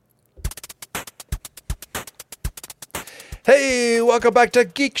Hey, welcome back to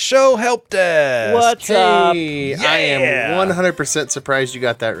Geekshow Helpdesk. What's up? Yeah. I am 100% surprised you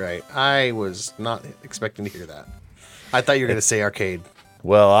got that right. I was not expecting to hear that. I thought you were going to say arcade.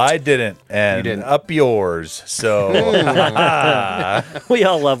 Well, I didn't, and You didn't. up yours. So, We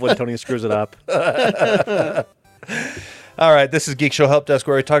all love when Tony screws it up. all right, this is Geekshow Helpdesk,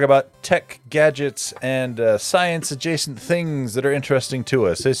 where we talk about tech, gadgets, and science-adjacent things that are interesting to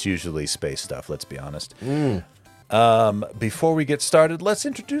us. It's usually space stuff, let's be honest. Before we get started, let's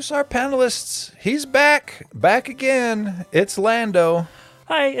introduce our panelists. He's back again. It's Lando.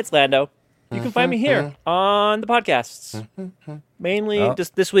 Hi, it's Lando. You can find me here on the podcasts. Mainly,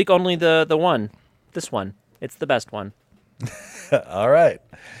 just this week, only the one. This one. It's the best one. All right.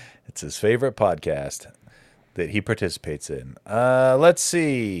 It's his favorite podcast that he participates in. Let's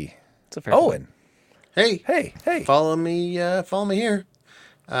see. It's a fair Owen. Hey. Hey. Follow me here.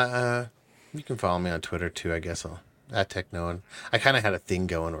 You can follow me on Twitter, too, I guess. At TechNoan. I kind of had a thing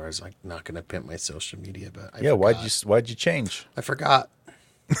going where I was like not going to pimp my social media, but I forgot. Why'd you change? I forgot.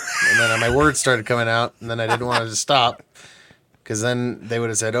 And then my words started coming out, and then I didn't want to stop. Because then they would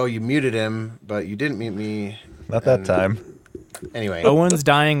have said, oh, you muted him, but you didn't mute me. Not that time. Anyway. Owen's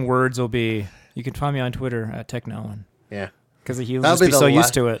dying words will be, you can find me on Twitter at TechNoan. Yeah. Because he will That'll just be the so la-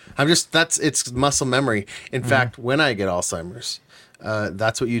 used to it. It's muscle memory. In fact, when I get Alzheimer's,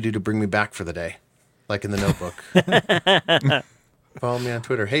 that's what you do to bring me back for the day. Like in the Notebook. Follow me on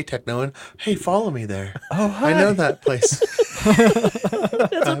Twitter. Hey, TechNoan. Hey, follow me there. Oh, hi. I know that place.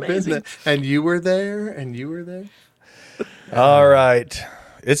 That's amazing. And you were there, and you were there. All right.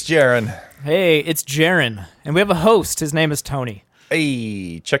 It's Jaron. Hey, it's Jaron. And we have a host. His name is Tony.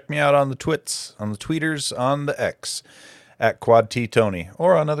 Hey, check me out on the twits, on the tweeters, on the X, at Quad T Tony,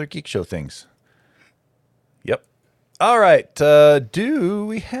 or on other Geek Show things. Yep. All right. Do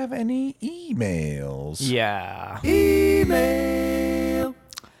we have any emails? Yeah. Email.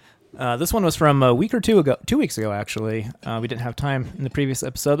 This one was from a week or 2 weeks ago, actually. We didn't have time in the previous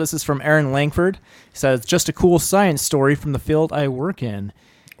episode. This is from Aaron Langford. He says, just a cool science story from the field I work in.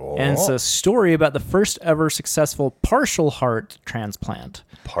 Oh. And it's a story about the first ever successful partial heart transplant.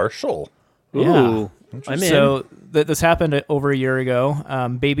 Partial. Ooh. I'm in. So this happened over a year ago.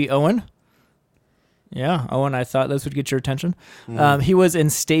 Baby Owen. Yeah, Owen, I thought this would get your attention. He was in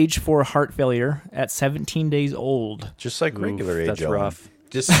stage 4 heart failure at 17 days old. Just like regular age. That's Owen. rough.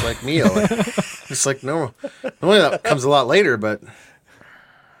 Just like me, Owen. Just like normal. Normally that comes a lot later, but...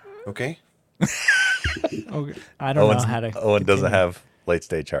 Okay. Okay. I don't know how to... Owen doesn't have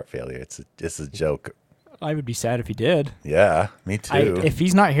late-stage heart failure. It's a joke. I would be sad if he did. Yeah, me too. If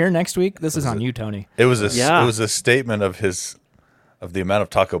he's not here next week, this is on you, Tony. It was a statement of the amount of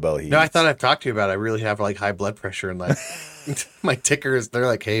Taco Bell he eats. No, I thought I've talked to you about it. I really have like high blood pressure and like my tickers, they're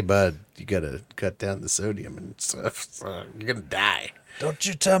like, hey, bud, you got to cut down the sodium and stuff. So you're going to die. Don't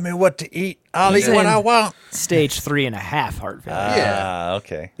you tell me what to eat. I'll eat what I want. Stage 3.5 heart failure. Yeah.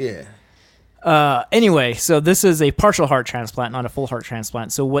 Okay. Yeah. Anyway, so this is a partial heart transplant, not a full heart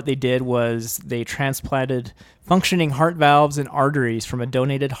transplant. So what they did was they transplanted functioning heart valves and arteries from a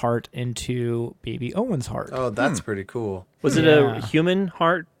donated heart into baby Owen's heart. Oh, that's pretty cool. Was it a human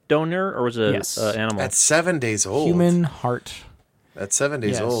heart donor or was it Yes. an animal? At 7 days old. Human heart. At 7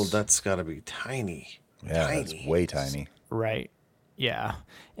 days Yes. old, that's got to be tiny. Yeah, Tiny. that's way tiny. Right. Yeah.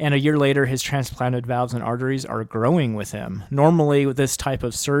 And a year later, his transplanted valves and arteries are growing with him. Normally, with this type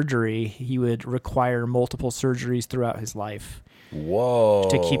of surgery, he would require multiple surgeries throughout his life Whoa.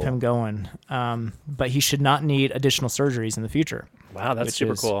 to keep him going. But he should not need additional surgeries in the future. Wow, that's which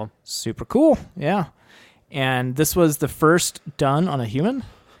super is cool. Super cool, yeah. And this was the first done on a human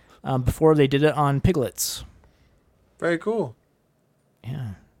before they did it on piglets. Very cool. Yeah.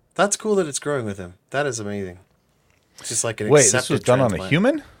 That's cool that it's growing with him. That is amazing. It's just like an Wait, accepted this was done on a transplant.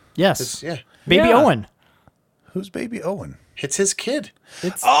 human? Yes. Yeah. Baby Yeah. Owen. Who's baby Owen? It's his kid.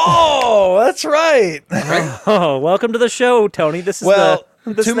 Oh, that's right. Oh, welcome to the show, Tony. This is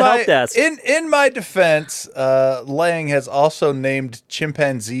this to is the my help desk. in my defense, Lang has also named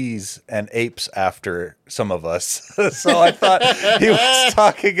chimpanzees and apes after some of us. So I thought he was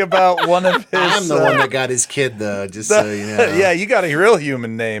talking about one of his. I'm the one that got his kid, though, just so you know. Yeah, you got a real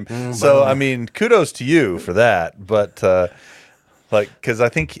human name. So I mean, kudos to you for that. But because I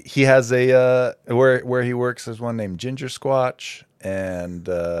think he has a where he works, there's one named Ginger Squatch and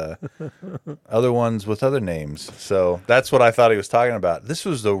other ones with other names. So that's what I thought he was talking about. This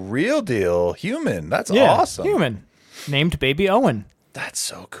was the real deal human. That's awesome. Human. Named Baby Owen. That's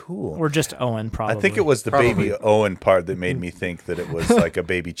so cool. Or just Owen, probably. I think it was the baby Owen part that made me think that it was like a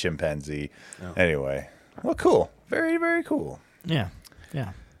baby chimpanzee. Anyway, well, cool. Very, very cool. Yeah.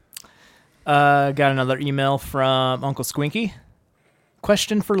 Yeah. Got another email from Uncle Squinky.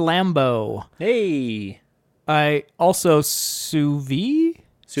 Question for Lambo. Hey. I also sous vide?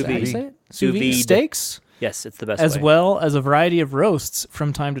 Sous vide. Sous vide steaks? Yes, it's the best as way. well as a variety of roasts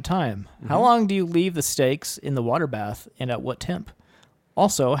from time to time. How long do you leave the steaks in the water bath and at what temp?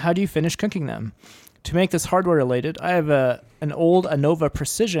 Also, how do you finish cooking them? To make this hardware related, I have an old Anova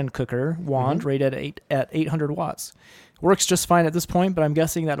precision cooker wand rated at 800 watts. Works just fine at this point, but I'm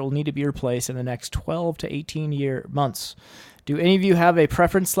guessing that it will need to be replaced in the next 12 to 18 months. Do any of you have a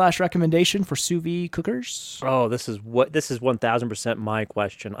preference/recommendation for sous vide cookers? Oh, this is 1000% my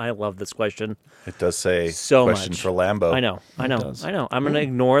question. I love this question. It does say so question much for Lambo. I know. I'm gonna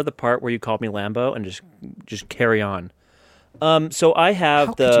ignore the part where you called me Lambo and just carry on. So I have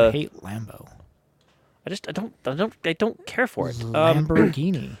How could you hate Lambo? I don't care for it.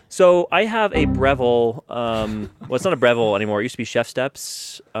 Lamborghini. So I have a Breville. Well, it's not a Breville anymore. It used to be Chef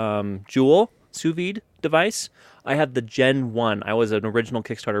Steps Jewel sous vide device. I had the Gen 1. I was an original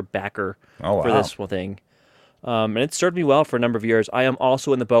Kickstarter backer for this one thing. And it served me well for a number of years. I am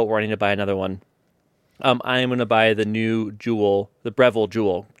also in the boat where I need to buy another one. I am going to buy the new Jewel, the Breville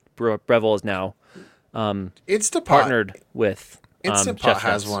Jewel. Breville is now Instapot partnered with Instapot Chef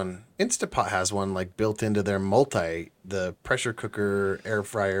has Steps. one. Instapot has one like built into their the pressure cooker, air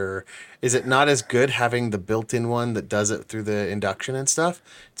fryer. Is it not as good having the built-in one that does it through the induction and stuff?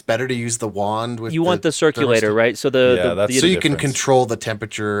 It's better to use the wand with. You want the circulator, right? So that's so you can difference. control the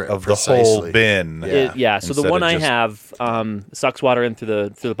temperature of precisely. the whole bin. So the one I have sucks water in through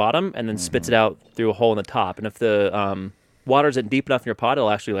the bottom and then spits it out through a hole in the top. And if the water isn't deep enough in your pot,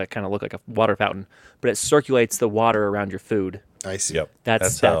 it'll actually kind of look like a water fountain. But it circulates the water around your food. I see. Yep.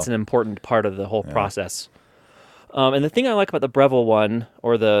 That's an important part of the whole process. And the thing I like about the Breville one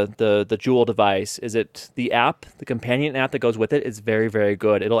or the Jewel device is the app, the companion app that goes with it is very, very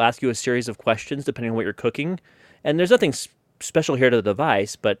good. It'll ask you a series of questions depending on what you're cooking. And there's nothing special here to the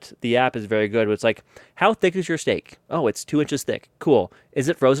device, but the app is very good. It's like, how thick is your steak? Oh, it's 2 inches thick. Cool. Is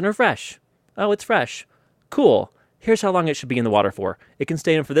it frozen or fresh? Oh, it's fresh. Cool. Here's how long it should be in the water for. It can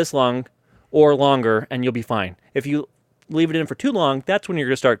stay in for this long or longer, and you'll be fine. If you leave it in for too long, that's when you're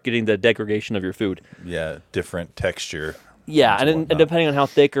going to start getting the degradation of your food. Yeah, different texture. Yeah, and depending on how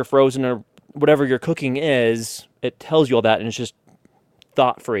thick or frozen or whatever your cooking is, it tells you all that, and it's just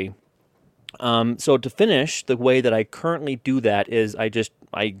thought-free. So to finish, the way that I currently do that is I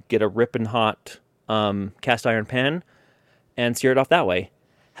get a ripping hot cast iron pan and sear it off that way.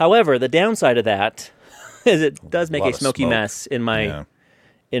 However, the downside of that is it does make a smoky mess in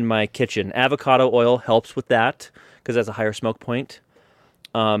my kitchen. Avocado oil helps with that because that's a higher smoke point.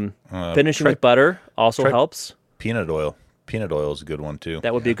 Finishing with butter also helps. Peanut oil. Peanut oil is a good one too.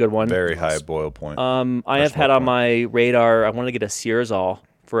 That would be a good one. Very high boil point. I have had on my radar, I want to get a Searsol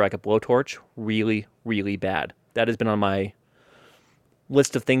for like a blowtorch really, really bad. That has been on my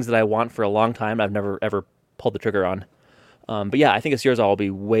list of things that I want for a long time. I've never, ever pulled the trigger on. But yeah, I think a Searsol will be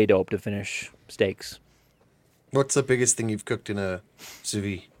way dope to finish steaks. What's the biggest thing you've cooked in a sous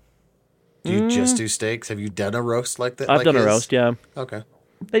vide? Do you just do steaks? Have you done a roast like that? I've done a roast, yeah. Okay.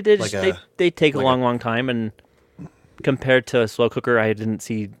 They take a long time, and compared to a slow cooker, I didn't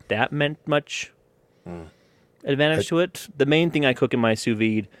see that meant much advantage to it. The main thing I cook in my sous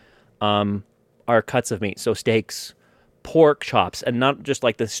vide are cuts of meat, so steaks, pork chops, and not just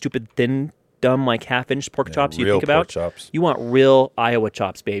like the stupid thin, dumb like half-inch pork chops you think about. Chops. You want real Iowa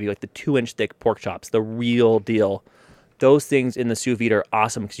chops, baby, like the 2-inch thick pork chops, the real deal. Those things in the sous vide are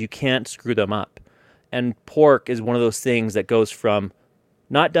awesome because you can't screw them up. And pork is one of those things that goes from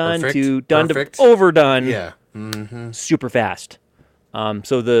not done to done to overdone. Yeah. Super fast.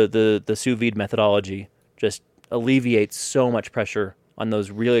 So the sous vide methodology just alleviates so much pressure on those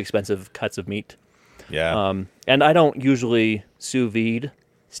really expensive cuts of meat. Yeah. And I don't usually sous vide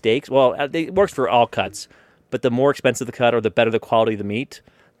steaks. Well, it works for all cuts, but the more expensive the cut or the better the quality of the meat,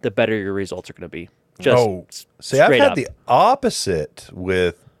 the better your results are going to be. See, I've had the opposite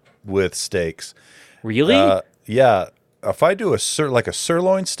with steaks. Really? Yeah. If I do a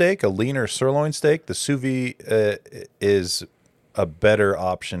sirloin steak, a leaner sirloin steak, the sous vide is a better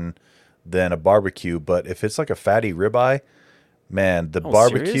option than a barbecue. But if it's like a fatty ribeye, man, the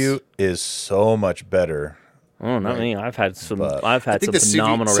barbecue is so much better. Oh, not me. I've had some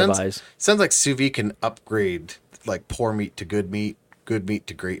phenomenal ribeyes. Sounds like sous vide can upgrade like poor meat to good meat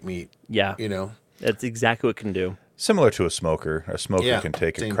to great meat. Yeah. You know? That's exactly what it can do. Similar to a smoker. A smoker can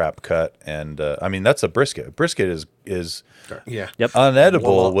take a crap cut, and I mean that's a brisket. A brisket is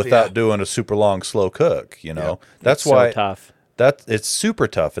unedible without doing a super long slow cook. You know that's why so tough. It's super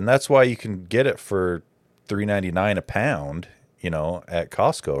tough, and that's why you can get it for $3.99 a pound. at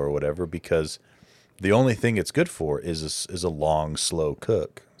Costco or whatever, because the only thing it's good for is a long, slow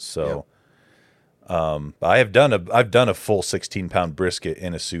cook. So, I've done a full 16-pound brisket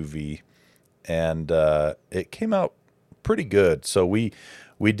in a sous vide, and it came out pretty good. So we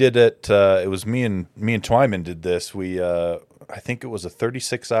did it. It was me and Twyman did this. I think it was a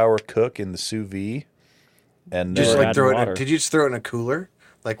 36-hour cook in the sous vide, and Just then, like throw water. it. Did you just throw it in a cooler?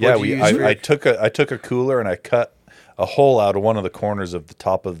 Like yeah, what did you use for I took a cooler and I cut a hole out of one of the corners of the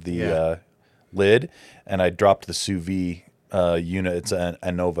top of the lid, and I dropped the sous vide unit. It's an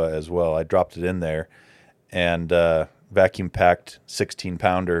Anova as well. I dropped it in there, and vacuum packed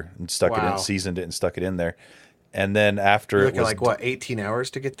 16-pounder and stuck it Wow. in, seasoned it and stuck it in there. And then after You're it looking was like what, 18 hours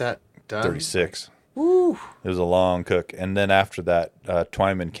to get that done? 36. Woo. It was a long cook. And then after that,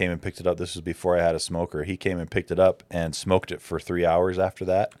 Twyman came and picked it up. This was before I had a smoker. He came and picked it up and smoked it for 3 hours after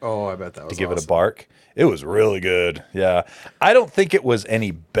that Oh, I bet that was to give it a awesome. bark. It was really good. Yeah. I don't think it was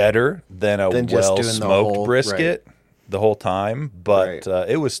any better than a Than just doing the well-smoked whole- brisket the whole time, but Right.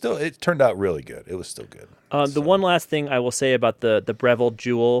 it turned out really good. It was still good. The one last thing I will say about the Breville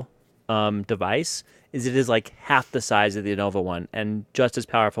Jewel device is it is like half the size of the Innova one and just as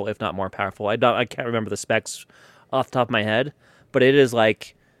powerful, if not more powerful. I can't remember the specs off the top of my head, but it is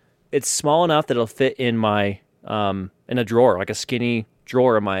like it's small enough that it'll fit in my in a drawer, like a skinny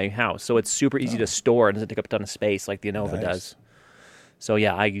drawer in my house. So it's super easy to store and doesn't take up a ton of space like the Innova Nice. does. So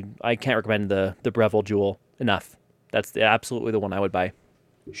yeah, I can't recommend the Breville Jewel enough. That's absolutely the one I would buy.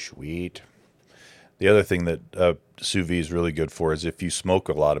 Sweet. The other thing that sous vide is really good for is if you smoke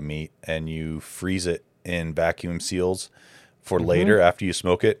a lot of meat and you freeze it in vacuum seals for later after you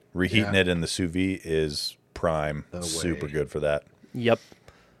smoke it, reheating Yeah. it in the sous vide is prime. No Super way. good for that. Yep.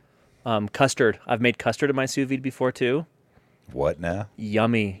 Custard. I've made custard in my sous vide before too. What now?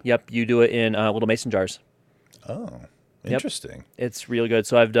 Yummy. Yep. You do it in little mason jars. Oh, interesting. It's really good.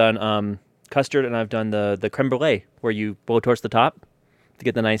 So I've done custard and I've done the creme brulee where you blow towards the top to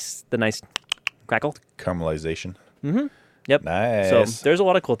get the nice crackle. Caramelization. Yep. Nice. So there's a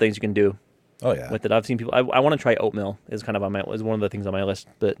lot of cool things you can do Oh, yeah. with it. I've seen people. I want to try oatmeal. Is kind of is one of the things on my list,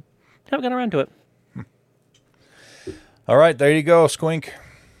 but haven't gotten around to it. All right, there you go, Squink.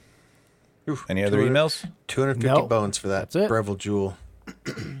 Oof, Any other 200 emails? 250 No. bones for that That's it. Breville Jewel.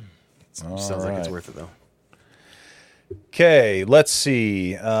 Sounds like it's right. worth it, though. Okay, let's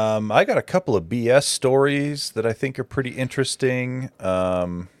see. I got a couple of BS stories that I think are pretty interesting.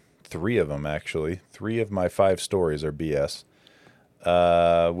 3 of them, actually. 3 of my 5 stories are BS.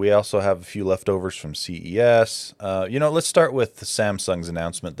 We also have a few leftovers from CES. Let's start with Samsung's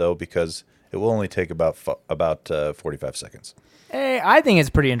announcement, though, because it will only take about 45 seconds. Hey, I think it's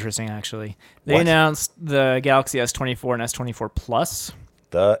pretty interesting, actually. They What? announced the Galaxy S24 and S24 Plus,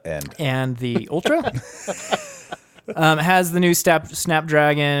 The end. and the Ultra. Has the new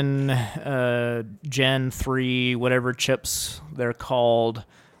Snapdragon Gen 3, whatever chips they're called.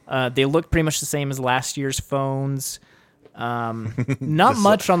 They look pretty much the same as last year's phones. Not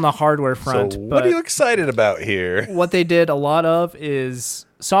much on the hardware front, So what but are you excited about here? what they did a lot of is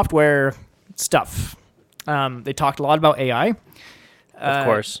software stuff. They talked a lot about AI. Of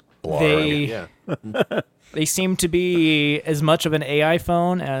course. They Yeah. they seem to be as much of an AI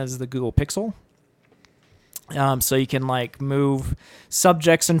phone as the Google Pixel. So you can like move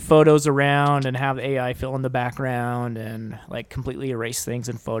subjects and photos around and have AI fill in the background and like completely erase things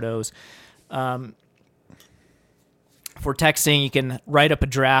in photos. For texting, you can write up a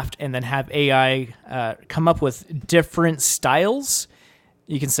draft and then have AI come up with different styles.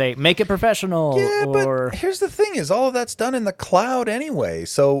 You can say, make it professional, Yeah, or but here's the thing: is all of that's done in the cloud anyway.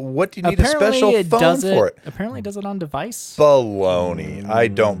 So what do you need a apparently special it phone does for it? Apparently, it does it on device. Baloney! I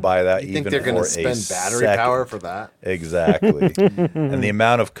don't buy that You even think they're for going a to spend battery second. power for that? Exactly. And the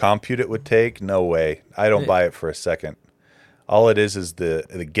amount of compute it would take, no way. I don't buy it for a second. All it is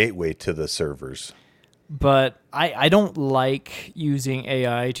the gateway to the servers. But I don't like using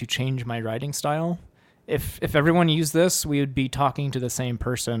AI to change my writing style. If everyone used this, we would be talking to the same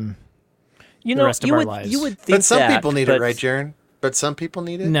person. You the know, rest of you our would lives. you would think But some that, people need but it, right, Jaron? But some people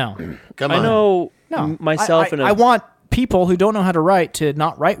need it? No, Come on. I know no. myself I, and I want people who don't know how to write to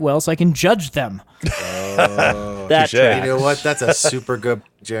not write well, so I can judge them. that Touche. track. You know what? That's a super good,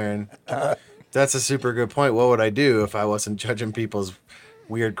 Jaron. That's a super good point. What would I do if I wasn't judging people's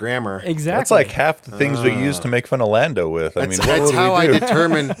weird grammar? Exactly. That's like half the things we use to make fun of Lando with. I mean, what That's would how we I do?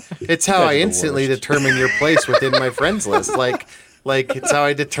 determine. It's how I the instantly worst. determine your place within my friends list. Like it's how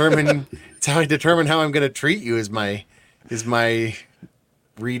I determine. It's how I determine how I'm going to treat you. Is my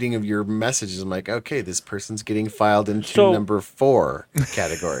reading of your messages. I'm like, okay, this person's getting filed into So- number 4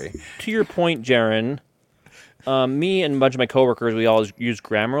 category. To your point, Jaron, Me and a bunch of my coworkers, we all use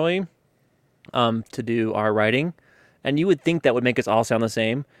Grammarly to do our writing, and you would think that would make us all sound the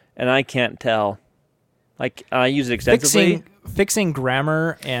same, and I can't tell. Like, I use it extensively. Fixing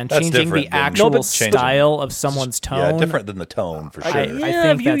grammar and That's changing different the than- actual No, but changing- style of someone's tone. Yeah, different than the tone for sure. I Yeah, think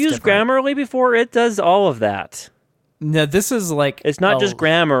have you that's used different. Grammarly before? It does all of that. No, this is like It's not just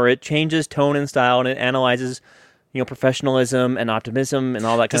grammar. It changes tone and style, and it analyzes, professionalism and optimism and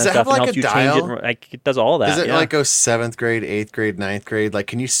all that kind Does of it stuff, have, and like, helps a you dial? change it. Like, it does all that. Does it yeah. like go 7th grade, 8th grade, 9th grade? Like,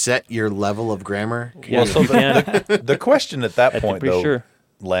 can you set your level of grammar? Yeah, Well, so you can. the question at that point, pretty though, sure.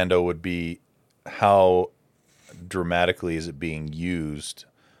 Lando, would be how dramatically is it being used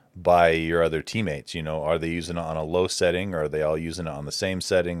by your other teammates? Are they using it on a low setting, or are they all using it on the same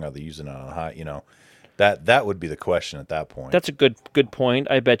setting? Are they using it on a high? That would be the question at that point. That's a good point.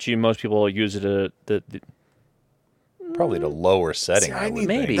 I bet you most people use it at probably the lower setting. See, I would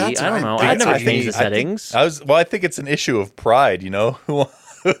maybe. think. That's I don't what I know. think. I've never I think- changed the settings. I think it's an issue of pride.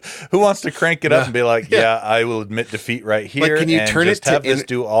 Who wants to crank it up and be like, yeah, I will admit defeat right here. can you and turn it just to have this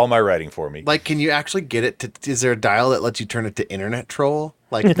do all my writing for me? Like, can you actually get it to? Is there a dial that lets you turn it to internet troll?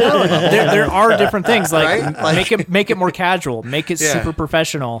 Like, there are different things like, Right? Like- make it more casual, make it Yeah. super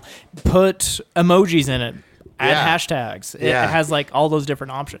professional, put emojis in it, add Yeah. hashtags. It Yeah. has like all those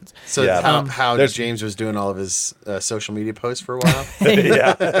different options. so Yeah. how There's- James was doing all of his social media posts for a while.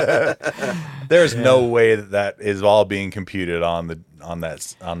 Yeah. There's no way that is all being computed on that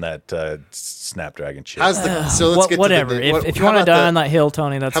Snapdragon chip. How's the? So let's get Whatever. To the, if you want to die on that hill,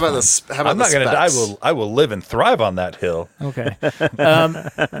 Tony, that's How about fine. this? How about I'm not the going to die. specs? I will live and thrive on that hill. Okay.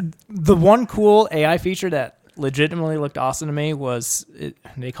 The one cool AI feature that legitimately looked awesome to me was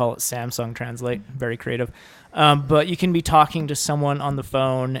they call it Samsung Translate. Very creative. But you can be talking to someone on the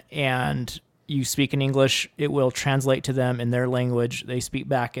phone and you speak in English, it will translate to them in their language. They speak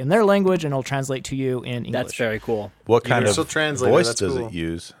back in their language and it'll translate to you in English. That's very cool. What kind Universal of translator, voice that's does cool. it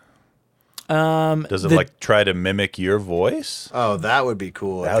use? Does it the- like try to mimic your voice? Oh, that would be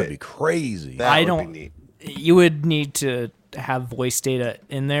cool. That would be crazy. That I would don't- be neat. You would need to have voice data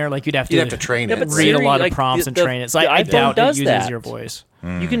in there. Like you'd have to train Yeah, it. but right? read a Siri, lot of like, prompts and the- train it. So the I iPhone doubt it does uses that. your voice.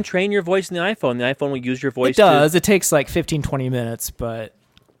 You can train your voice in the iPhone. The iPone will use your voice. It does. It takes like 15, 20 minutes, but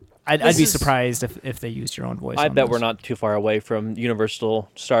I'd This be is- surprised if they used your own voice. I on bet those. we're not too far away from universal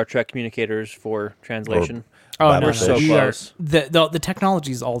Star Trek communicators for translation. Oh, no, We're no. so We are- close. the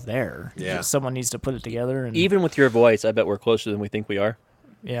technology is all there. Yeah. Just someone needs to put it together. And Even with your voice, I bet we're closer than we think we are.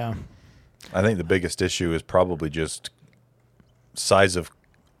 yeah, I think the biggest issue is probably just size of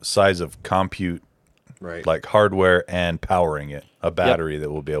compute, Right. like hardware and powering it. A battery that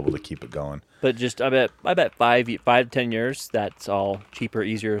will be able to keep it going. But just I bet 5 to 10 years, that's all cheaper,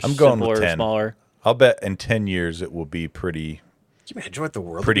 easier, I'm going simpler, with 10. smaller. I'll bet in 10 years it will be pretty Can you imagine what the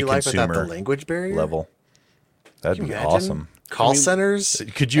world Pretty would be like without the consumer language barrier? level. That'd Can be you imagine? awesome. Call centers.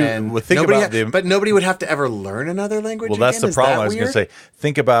 Could you- and well, think nobody about the- but nobody would have to ever learn another language. Well, that's again? the Is problem. that I was going to weird? say,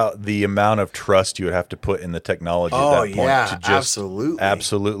 think about the amount of trust you would have to put in the technology Oh, at that point yeah, to just absolutely.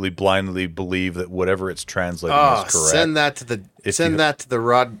 absolutely blindly believe that whatever it's translating Oh, is correct. send that to the If send you- that to the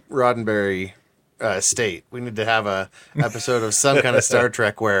Roddenberry state. We need to have a episode of some kind of Star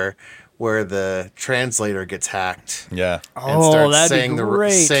Trek where the translator gets hacked Yeah. and Oh, starts that'd be saying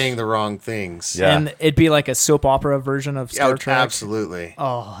great. saying the wrong things. Yeah. and it'd be like a soap opera version of Star Oh, Trek. absolutely.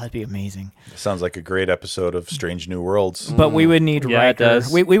 Oh, that'd be amazing. Sounds like a great episode of Strange New Worlds. But we would need Yeah, it Riker.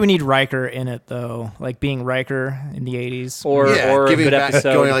 does. We would need Riker in it though, like being Riker in the 80s. Or a giving good back,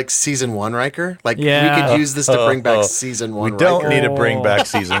 episode. going like season 1 Riker. Like Yeah. we could use this to bring back season 1 We don't Riker. need to bring back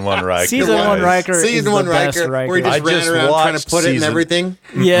season 1 Riker. Season guys. 1 Riker is Season the 1 best Riker, Riker. where he just I ran just around trying to watched put it in season- everything.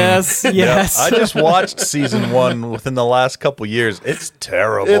 Yes, yes. I just watched season 1 within the last couple years. It's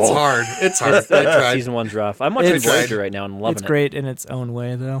terrible. It's hard. It's hard. I tried. Season 1's rough. I'm watching It's- Voyager right now and loving It's it. great in its own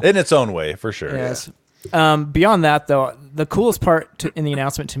way though. In its own way, for sure. Yes. Beyond that, though, the coolest part in the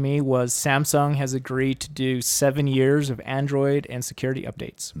announcement to me was Samsung has agreed to do 7 years of Android and security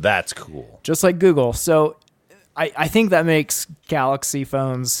updates, That's cool. just like Google. So I think that makes Galaxy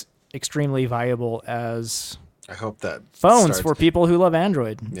phones extremely viable as I hope that phones starts- for people who love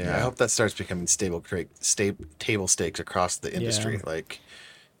Android. Yeah, I hope that starts becoming table stakes across the industry, like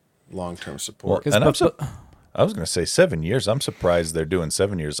long-term support. And I was going to say 7 years. I'm surprised they're doing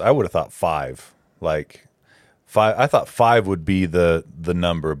 7 years. I would have thought 5. Like 5. I thought 5 would be the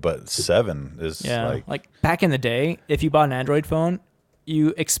number, but 7 is Yeah, like back in the day, if you bought an Android phone,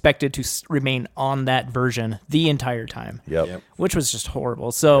 you expected to remain on that version the entire time. Yep. Which was just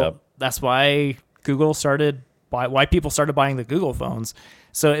horrible. So Yep. that's why why people started buying the Google phones.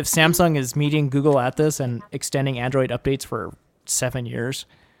 So if Samsung is meeting Google at this and extending Android updates for 7 years,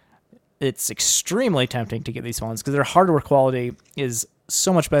 it's extremely tempting to get these phones because their hardware quality is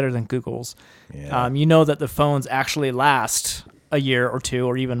so much better than Google's. Yeah. You know that the phones actually last a year or two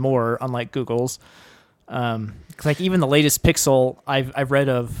or even more, unlike Google's. Like even the latest Pixel, I've read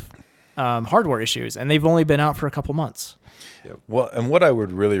of hardware issues, and they've only been out for a couple months. Well, and what I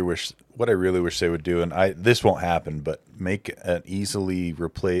really wish they would do, and this won't happen, but make an easily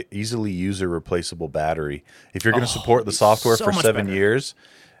user replaceable battery. If you're going to support the software so for much 7 better. years,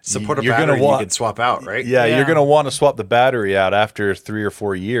 Support a you're battery gonna you can swap out, right? Yeah, Yeah. you're going to want to swap the battery out after 3 or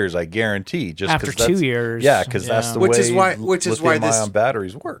 4 years, I guarantee. Just After 'cause 2 years. Yeah, because that's the Which way is why this- lithium-ion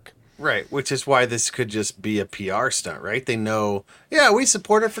batteries work. Right, which is why this could just be a PR stunt, right? They know, we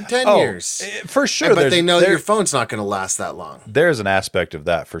support it for 10 Oh, years. for sure. But they know that there- your phone's not going to last that long. There's an aspect of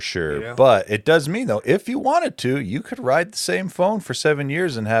that for sure. Yeah. But it does mean, though, if you wanted to, you could ride the same phone for 7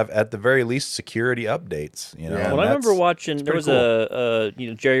 years and have, at the very least, security updates. You know, Yeah. and Well, I remember that's- watching. There pretty was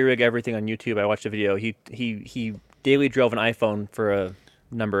cool. a jerry rig everything on YouTube. I watched a video. He daily drove an iPhone for a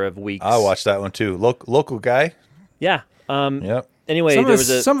number of weeks. I watched that one too. Local guy. Yeah. Yep. Anyway, Some there of, was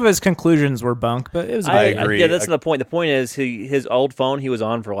his, some of his conclusions were bunk, but it was. I agree. Yeah, that's the point. The point is, his old phone he was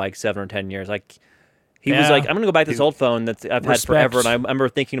on for like 7 or 10 years. Like he was Yeah. like, I'm gonna go back to this old phone that I've had Respect. forever. And I remember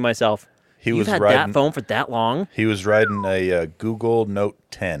thinking to myself, He you've was had riding. that phone for that long? He was riding a Google Note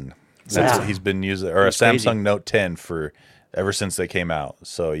 10. Yeah. He's been using, or a That's crazy. Samsung Note 10 ever since they came out.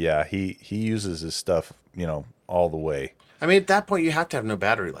 So yeah, he uses his stuff, all the way. I mean, at that point, you have to have no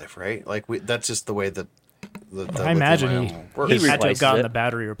battery life, right? Like, that's just the way that the I imagine he lithium-ion works. He had to have replaces gotten it. the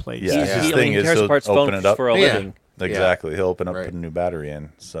battery replaced. Yeah. He His thing is tears he'll apart open phones it up. for a Yeah. living. Exactly. He'll open up, Right. put a new battery in.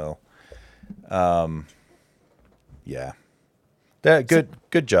 So, yeah.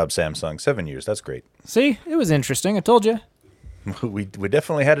 Good job, Samsung. 7 years. That's great. See, it was interesting. I told you. We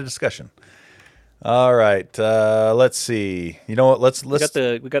definitely had a discussion. All right. Let's see. You know what? Let's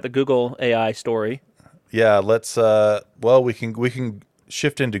We got the Google AI story. yeah. Let's we can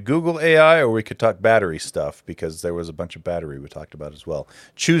shift into Google AI, or we could talk battery stuff because there was a bunch of battery we talked about as well.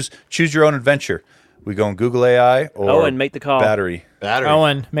 Choose your own adventure. We going Google AI or and make the call. battery. Battery.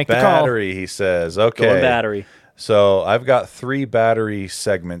 Owen, make the call. Battery, he says. Okay. Going battery. So I've got 3 battery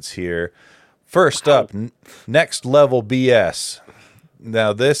segments here. First up, next level BS.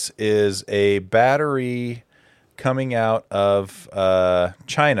 Now this is a battery coming out of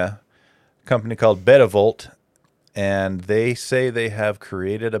China, a company called Betavolt, and they say they have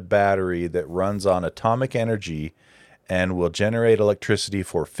created a battery that runs on atomic energy and will generate electricity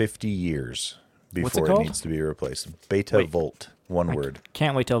for 50 years What's it before it called? needs to be replaced. Betavolt, one word.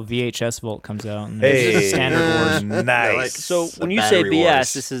 Can't wait till VHS Volt comes out. And Hey, it's standard wars. nice. like- So The when you say battery BS,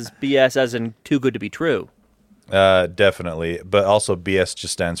 wars. this is BS as in too good to be true. Definitely, but also BS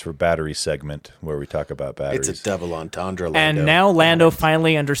just stands for battery segment, where we talk about batteries. It's a double entendre. And Lando. now Lando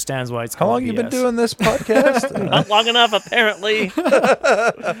finally understands why it's How called long you been BS. doing this podcast? Not long enough, apparently.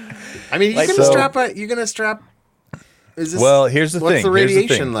 I mean, you're gonna strap. Is this, Well, here's the what's thing. the Here's the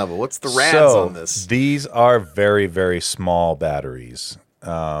radiation thing. level? What's the rads So, on this? These are very, very small batteries.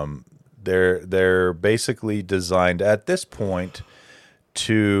 They're basically designed at this point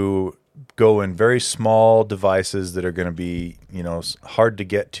to go in very small devices that are going to be, hard to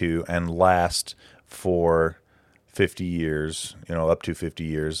get to and last for 50 years, up to 50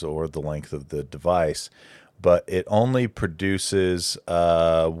 years or the length of the device. But it only produces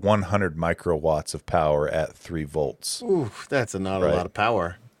 100 microwatts of power at 3 volts. Ooh, that's not Right. a lot of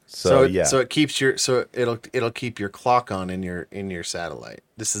power. So, it, yeah. so it keeps it'll keep your clock on in your satellite.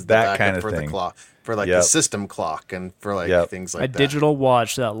 This is the That backup kind of for thing. the clock, for like Yep. the system clock and for like Yep. things a like that. digital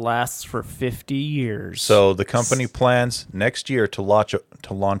watch that lasts for 50 years. So the company plans next year to launch a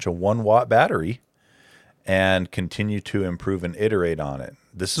 1-watt battery and continue to improve and iterate on it.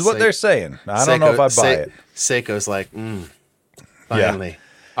 This is what they're saying. I don't know if I buy it. Seiko's like, finally,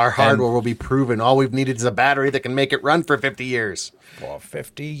 our hardware will be proven. All we've needed is a battery that can make it run for 50 years. Well,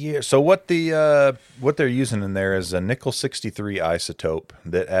 50 years. So what what they're using in there is a nickel 63 isotope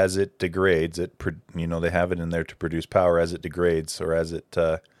that, as it degrades, they have it in there to produce power as it degrades or as it,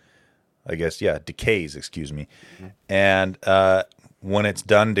 decays. Excuse me, and when it's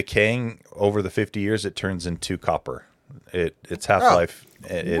done decaying over the 50 years, it turns into copper. Its half-life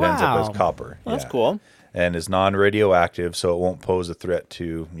it ends up Wow. as copper. Well, that's Yeah. cool. And is non-radioactive, so it won't pose a threat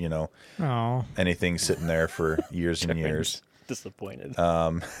to oh, anything sitting there for years and years. Disappointed.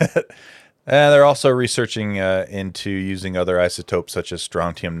 And they're also researching into using other isotopes such as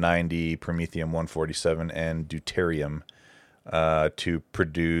strontium-90, promethium-147, and deuterium to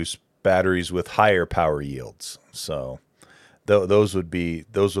produce batteries with higher power yields. So those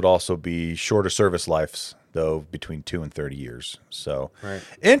would also be shorter service lives though, between 2 and 30 years. So Right.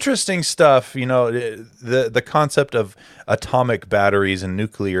 interesting stuff. The concept of atomic batteries and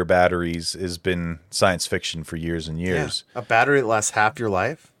nuclear batteries has been science fiction for years and years. A battery that lasts half your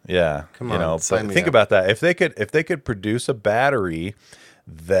life. Yeah. Come on, sign but me think up. about that. If they could produce a battery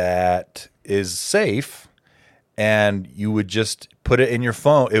that is safe, and you would just put it in your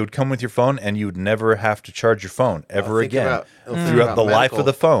phone, it would come with your phone, and you would never have to charge your phone ever Think again about throughout the life of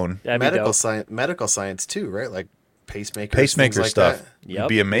the phone. That'd be medical dope. science, medical science too, right? Like pacemakers, Pacemaker things like stuff that. would Yep.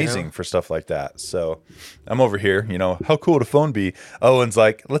 be amazing for stuff like that. So I'm over here, how cool would a phone be? Owen's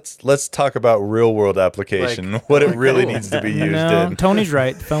like, let's talk about real world application, what it really cool. needs to be used No, in. Tony's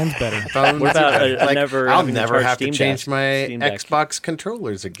right. The phone's better. Phones What about are- I'll I'll never never charge have to Steam change Deck. my Steam Deck. Xbox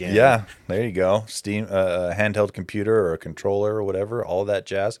controllers again. Yeah, there you go. Steam, a handheld computer or a controller or whatever, all that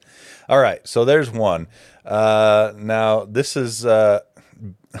jazz. All right, so there's one. Now this is I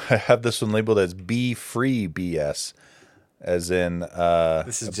have this one labeled as B free BS, as in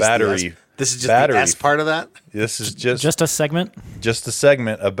This is a just battery. This is just battery. the S part of that. This is just Just a segment. a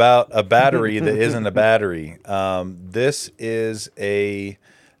segment about a battery that isn't a battery. This is a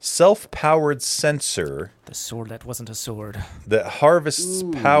self-powered sensor The sword that wasn't a sword. that harvests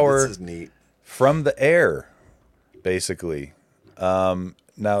power This is neat. from the air, basically.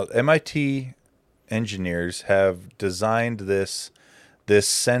 Now, MIT engineers have designed this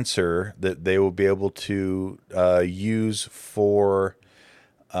sensor that they will be able to use for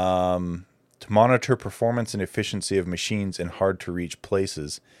to monitor performance and efficiency of machines in hard-to-reach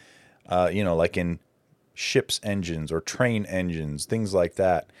places. Like in ships' engines or train engines, things like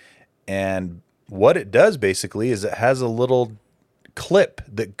that. And what it does basically is it has a little clip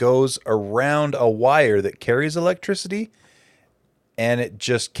that goes around a wire that carries electricity, and it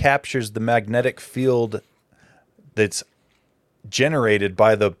just captures the magnetic field that's generated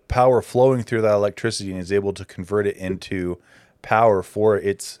by the power flowing through that electricity and is able to convert it into power for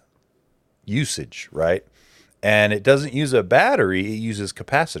its usage, right? And it doesn't use a battery, it uses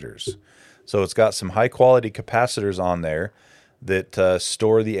capacitors. So it's got some high quality capacitors on there that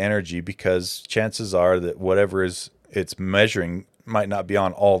store the energy, because chances are that whatever it's measuring might not be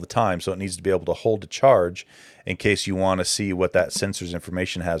on all the time. So it needs to be able to hold a charge in case you want to see what that sensor's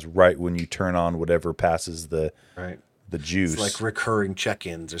information has right when you turn on whatever passes the Right. juice. It's like recurring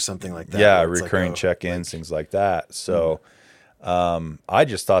check-ins or something like that. Yeah, where it's recurring like, check-ins, things like that. So I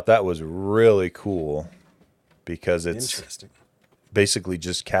just thought that was really cool because it's Interesting. basically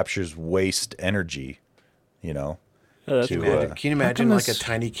just captures waste energy, Oh, that's to, cool. Can you imagine come like a this-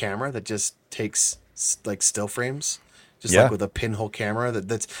 tiny camera that just takes like still frames, just Yeah. like with a pinhole camera?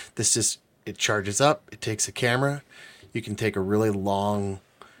 It charges up. It takes a camera. You can take a really long,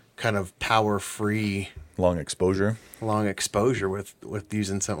 kind of power-free, long exposure. long exposure with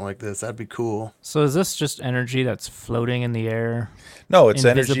using something like this. That'd be cool. So is this just energy that's floating in the air No, it's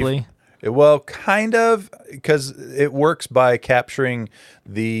invisibly? energy. Well, kind of, because it works by capturing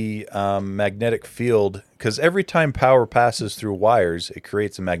the magnetic field. Because every time power passes through wires, it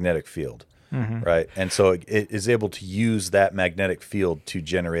creates a magnetic field, right? And so it is able to use that magnetic field to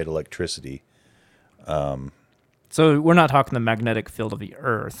generate electricity. So we're not talking the magnetic field of the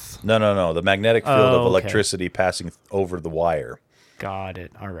Earth. No. The magnetic field of Oh, okay. electricity passing over the wire. Got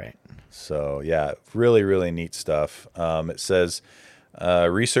it. All right. So, yeah, really, really neat stuff. It says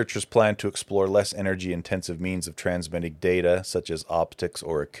researchers plan to explore less energy-intensive means of transmitting data, such as optics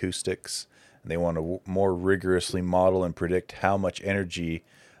or acoustics. And they want to more rigorously model and predict how much energy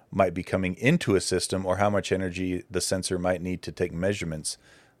might be coming into a system or how much energy the sensor might need to take measurements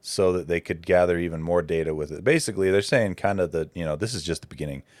so that they could gather even more data with it. Basically, they're saying kind of this is just the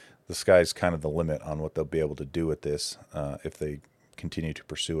beginning. The sky's kind of the limit on what they'll be able to do with this if they continue to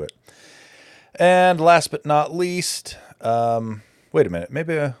pursue it. And last but not least, wait a minute.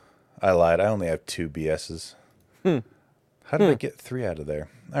 Maybe I lied. I only have 2 BSs. How did I get 3 out of there?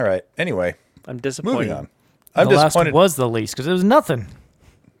 All right. Anyway, I'm disappointed. moving on. I'm the last disappointed. was the least because it was nothing.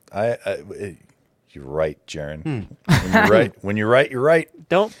 You're right, Jaron. When you're right, you're right.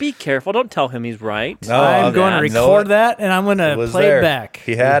 Don't be careful. Don't tell him he's right. No, I'm going to know record it. that and I'm going It to was play there. it back.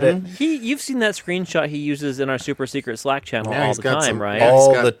 He had it You've seen that screenshot he uses in our super secret Slack channel Yeah, all he's the got time, some- right? Yeah.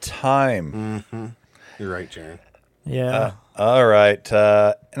 all got- the time. You're right, Jaron. Yeah. All right.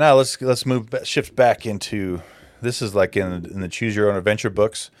 Now let's shift back into this is like in the Choose Your Own Adventure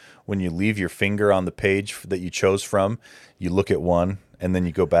books. When you leave your finger on the page that you chose from, you look at one and then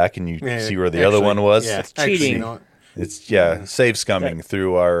you go back and you see where the other one was. Yeah, It's cheating. you know what? It's save scumming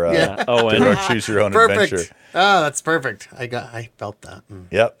through our Owen. through our Choose Your Own Perfect. Adventure. Oh, that's perfect. I felt that.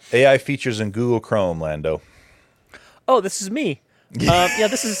 Yep. AI features in Google Chrome, Lando. Oh, this is me. Yeah,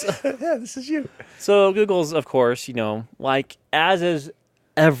 this is Yeah, this is you. so Google's, of course, like as is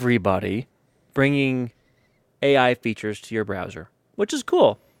everybody, bringing AI features to your browser, which is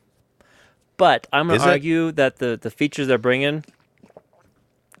cool. But I'm going Is to it? argue that the features they're bringing,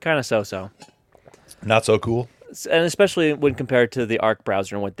 kind of so-so. Not so cool. And especially when compared to the Arc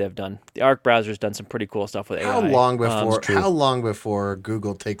browser and what they've done. The Arc browser's done some pretty cool stuff with AI. How long before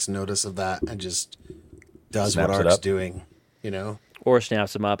Google takes notice of that and just does Snaps what it Arc's up. doing? Or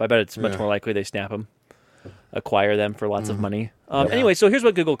snaps them up. I bet it's much more likely they snap them, acquire them for lots of money. Yeah. Anyway, so here's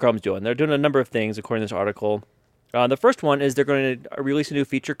what Google Chrome's doing. They're doing a number of things according to this article. The first one is they're going to release a new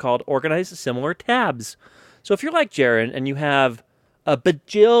feature called Organize Similar Tabs. So if you're like Jaron and you have a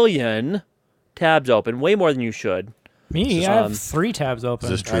bajillion tabs open, way more than you should. Me, I have 3 tabs open.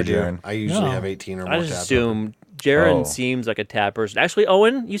 Is this true, I do. Darren? I usually No. have 18 or more I tabs. just open. assume Jaron Oh. seems like a tab person. Actually,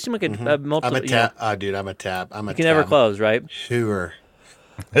 Owen, you seem like a multiple. I'm a tab. Dude, I'm a tab. I'm a You can never close, right? Hooer.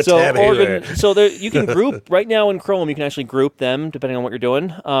 So, Tab hater. so there, you can group right now in Chrome. You can actually group them depending on what you're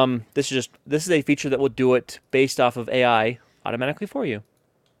doing. This is a feature that will do it based off of AI automatically for you.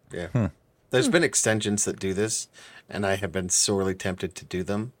 Yeah. There's been extensions that do this, and I have been sorely tempted to do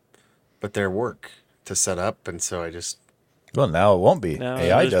them, but they're work to set up, and so I just Well, now it won't be. No,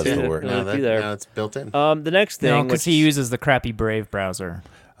 AI it'll does just the be- work. it'll- now be there. now it's built in. The next thing, No, because which he uses the crappy Brave browser.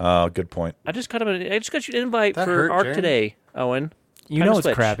 Oh, good point. I just got you an invite That for hurt, Arc Jaron. today, Owen. You Kinda know it's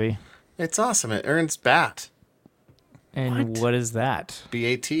switch. crappy. It's awesome. It earns BAT. And what is that?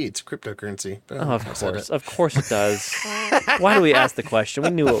 BAT. It's cryptocurrency. Boom, Oh, I said it. of course it does. Why do we ask the question? We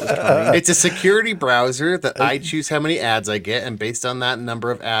knew it was coming. It's a security browser that I choose how many ads I get, and based on that number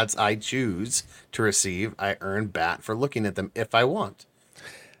of ads I choose to receive, I earn BAT for looking at them if I want.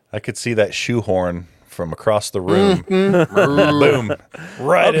 I could see that shoehorn from across the room. Boom.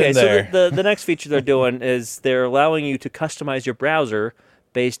 Right Okay, in so there. the next feature they're doing is they're allowing you to customize your browser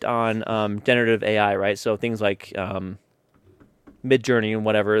based on generative AI, right? So things like Midjourney and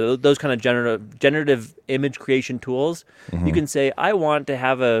whatever, those kind of generative image creation tools. You can say, I want to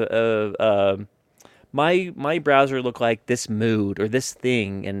have my browser look like this mood or this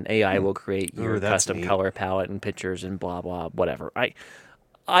thing, and AI will create your that's custom neat. color palette and pictures and blah blah whatever.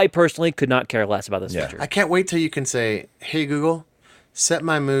 I personally could not care less about this Yeah. feature. I can't wait till you can say, hey, Google, set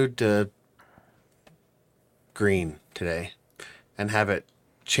my mood to green today, and have it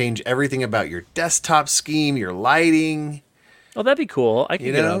change everything about your desktop scheme, your lighting. Oh, that'd be cool. I could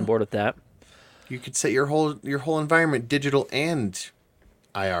You get know? on board with that. You could set your whole environment digital and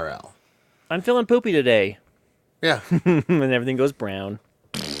IRL. I'm feeling poopy today. Yeah. And everything goes brown.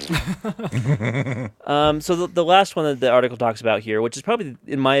 So the last one that the article talks about here, which is probably,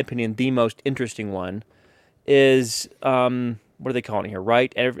 in my opinion, the most interesting one, is what are they calling it here?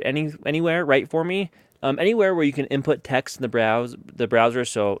 Write anywhere. Write for me. Anywhere where you can input text in the browser.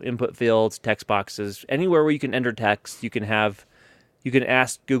 So input fields, text boxes, anywhere where you can enter text. You can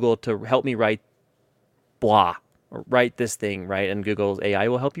ask Google to help me write blah or write this thing, right? And Google's AI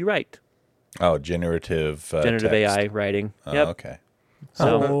will help you write. Oh, generative Generative text. AI writing. Oh, Yep. okay.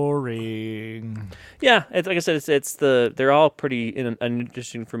 So Boring. yeah, it's like I said, they're all pretty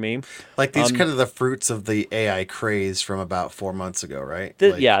interesting for me. Like these kind of the fruits of the AI craze from about 4 months ago, right?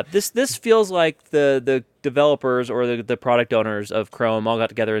 This feels like the developers or the product owners of Chrome all got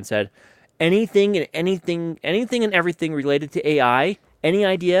together and said, anything and everything related to AI, any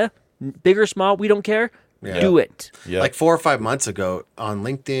idea, big or small, we don't care, do it. Yeah. Like 4 or 5 months ago on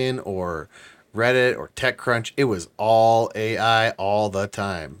LinkedIn or Reddit or TechCrunch, it was all AI all the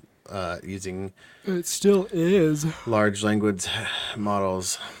time, using It still is. large language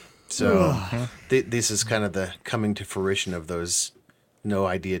models. So this is kind of the coming to fruition of those no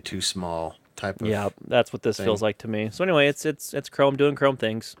idea too small type of. Yeah, that's what this feels like to me. So anyway, it's Chrome doing Chrome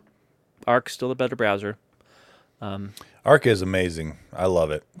things. Arc's still a better browser. Arc is amazing. I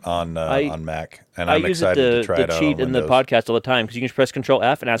love it on Mac, and I I'm use excited it to try it out cheat on in the Windows. podcast all the time because you can just press Control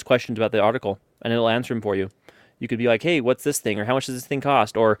F and ask questions about the article, and it'll answer them for you. You could be like, "Hey, what's this thing?" or "How much does this thing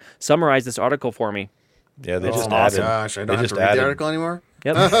cost?" or "Summarize this article for me." Yeah, they Oh just my added. gosh, I they don't have just to read added. the article anymore.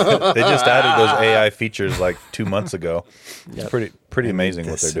 Yep. They just added those AI features like 2 months ago. It's pretty amazing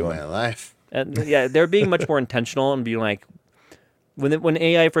what they're This in doing. my life. And yeah, they're being much more intentional and being like, when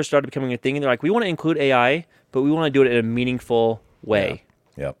AI first started becoming a thing, they're like, we want to include AI, but we want to do it in a meaningful way.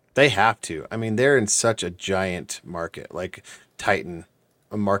 Yep. They have to. I mean, they're in such a giant market, like Titan,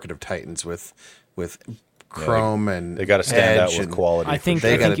 a market of titans with Chrome and They got to stand out Edge with and- quality. I think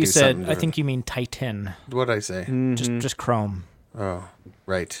They I gotta think you do said something I think you mean Titan. What'd I say? Mm-hmm. Just Chrome. Oh,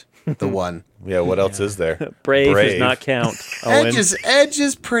 right. The one. Yeah, what else is there? Brave does not count. Owen. Edge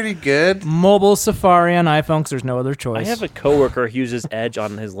is pretty good. Mobile Safari on iPhone because there's no other choice. I have a coworker who uses Edge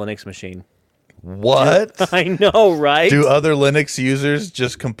on his Linux machine. What? I know, right? Do other Linux users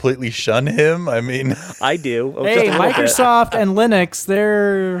just completely shun him? I mean, I do. Hey, Just a little bit. Microsoft and Linux,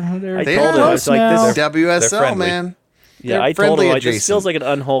 they're I They told him, I are. was like, now. this, They're WSL, friendly. man. yeah, They're I told friendly him, like, this adjacent. feels like an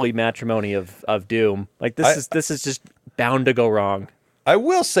unholy matrimony of doom. Like, this is just bound to go wrong. I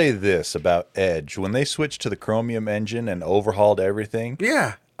will say this about Edge. When they switched to the Chromium engine and overhauled everything,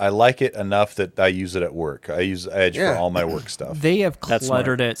 Yeah. I like it enough that I use it at work. I use Edge for Yeah. all my work stuff. They have That's smart.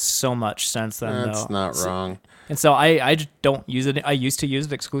 cluttered it so much since then, That's though. not wrong. And so I just don't use it. I used to use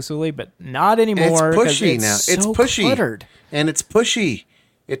it exclusively, but not anymore. It's 'cause pushy it's now. So It's pushy. cluttered. And it's pushy.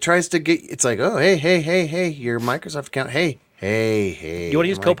 It tries to get, it's like, oh, hey, your Microsoft account. Hey. You want to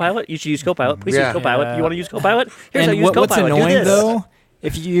use I'm like, Copilot? You should use Copilot. Please Yeah. use Copilot. You want to use Copilot? Here's how And you use what's Copilot. Do annoying this. though,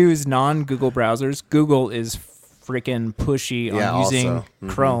 if you use non-Google browsers, Google is freaking pushy Yeah, on using also.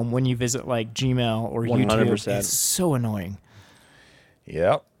 Chrome when you visit like Gmail or YouTube. 100%. It's so annoying.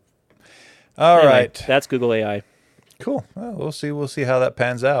 Yep. All Anyway, right. That's Google AI. Cool. Well, we'll see how that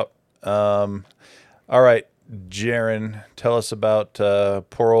pans out. All right, Jaron, tell us about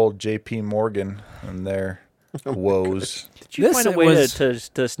poor old J.P. Morgan and their woes. Did you This find a way was-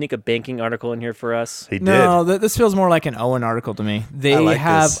 to sneak a banking article in here for us? He did. No, this feels more like an Owen article to me. They like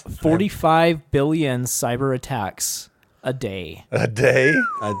have this. 45 billion cyber attacks a day. A day?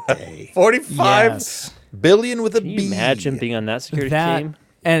 A day. 45 Yes. billion with a Can you B. imagine being on that security That team?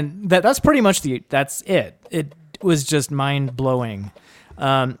 and that's pretty much that's it. It was just mind blowing.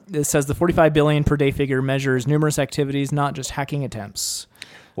 It says the 45 billion per day figure measures numerous activities, not just hacking attempts.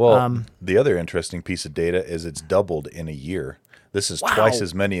 Well, the other interesting piece of data is it's doubled in a year. This is twice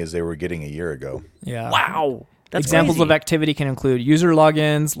as many as they were getting a year ago. Yeah. Wow. That's Examples crazy. of activity can include user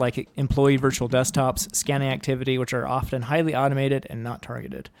logins, like employee virtual desktops, scanning activity, which are often highly automated and not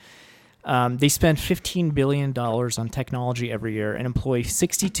targeted. They spend $15 billion on technology every year and employ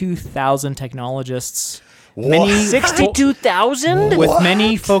 62,000 technologists. Many 62,000? with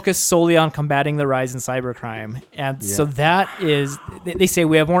many focused solely on combating the rise in cybercrime. And so that is, they say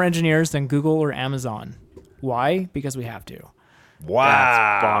we have more engineers than Google or Amazon. Why? Because we have to. Wow.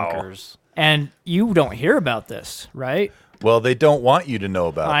 That's bonkers. And you don't hear about this, right? Well, they don't want you to know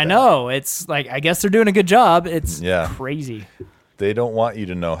about I that. know. It's like, I guess they're doing a good job. It's Yeah. crazy. They don't want you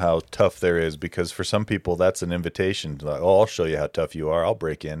to know how tough there is because for some people that's an invitation. Like, oh, I'll show you how tough you are. I'll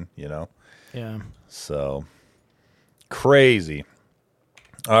break in, Yeah. So crazy.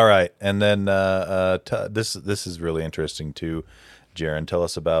 All right, and then this is really interesting too, Jaron. Tell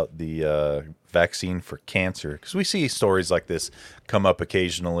us about the vaccine for cancer because we see stories like this come up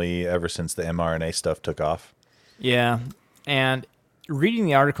occasionally ever since the mRNA stuff took off. Yeah. And reading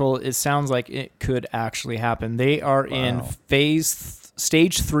the article, it sounds like it could actually happen. They are in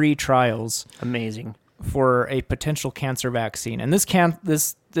stage 3 trials Amazing. for a potential cancer vaccine. And this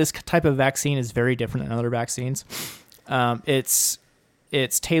type of vaccine is very different than other vaccines. It's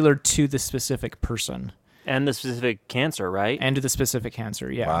tailored to the specific person And the specific cancer, right? and to the specific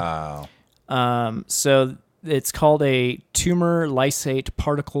cancer. Yeah. Wow. So it's called a tumor lysate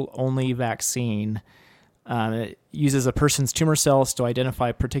particle-only vaccine. It uses a person's tumor cells to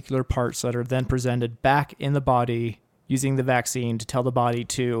identify particular parts that are then presented back in the body using the vaccine to tell the body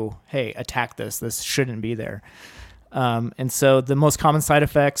to, hey, attack this. This shouldn't be there. And so the most common side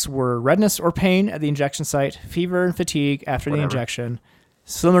effects were redness or pain at the injection site, fever and fatigue after the injection,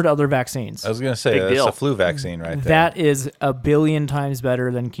 similar to other vaccines. I was going to say Big that's deal. a flu vaccine right there. That is a billion times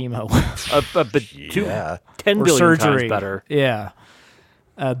better than chemo. Yeah. 10 or billion surgery. times better. Yeah.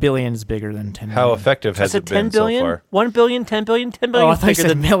 A billion is bigger than 10 How million. effective has Is it it been 10 billion? so far? 1 billion? 10 billion? 10 Oh, billion I is thought you bigger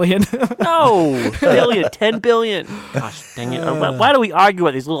said than... million. No! Billion. 10 billion. Gosh, dang it. Why do we argue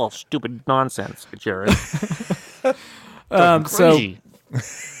about these little stupid nonsense, Jared?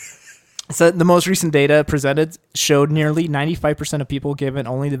 So the most recent data presented showed nearly 95% of people given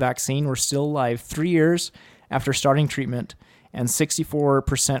only the vaccine were still alive 3 years after starting treatment, and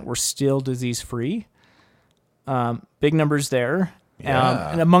 64% were still disease-free. Big numbers there.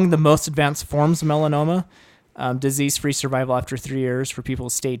 Yeah. And among the most advanced forms of melanoma, disease-free survival after 3 years for people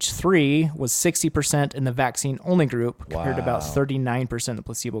with stage 3 was 60% in the vaccine-only group compared to about Wow. 39% in the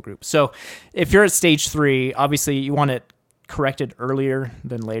placebo group. So if you're at stage 3, obviously you want it corrected earlier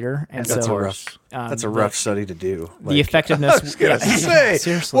than later. And That's so a rough. That's a rough study to do. the effectiveness. I was going to say,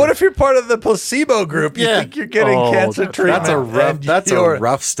 seriously. what if you're part of the placebo group? You Yeah. think you're getting Oh, cancer that's treatment? That's a rough. and That's a you're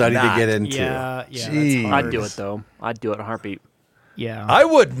rough study to not. get into. Yeah, Jeez. that's I'd hard. do it, though. I'd do it in a heartbeat. Yeah. I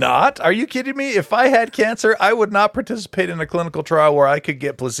would not. Are you kidding me? If I had cancer, I would not participate in a clinical trial where I could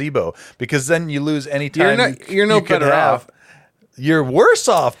get placebo, because then you lose any time. You're no you could better have. off. You're worse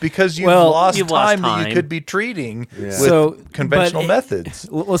off because you've Well, lost you've lost time that you time. could be treating with So, conventional but methods.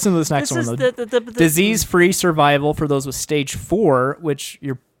 Listen to this next This one. is though. the Disease-free survival for those with stage 4, which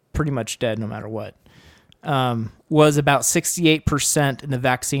you're pretty much dead no matter what, was about 68% in the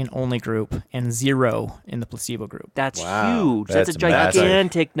vaccine-only group and 0 in the placebo group. That's Wow. huge. That's a That's massive.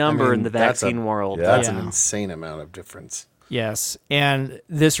 gigantic number I mean, in the that's vaccine a- world. Yeah. That's an Yeah. insane amount of difference. Yes, and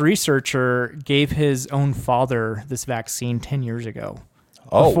this researcher gave his own father this vaccine 10 years ago.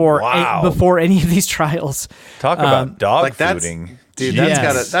 Oh, before wow. before any of these trials. Talk about dog Like that's, fooding. dude,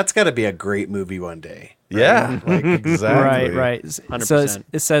 Yes. that's gotta be a great movie one day. Yeah, like, exactly. Right. 100%.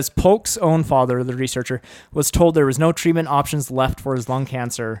 It says Polk's own father, the researcher, was told there was no treatment options left for his lung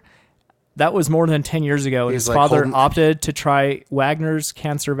cancer. That was more than 10 years ago, and He's his like father holding- opted to try Wagner's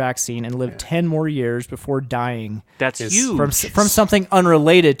cancer vaccine and lived 10 more years before dying That's His- huge. from something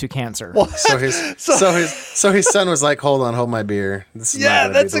unrelated to cancer. So his son was like, hold my beer. This is not Yeah,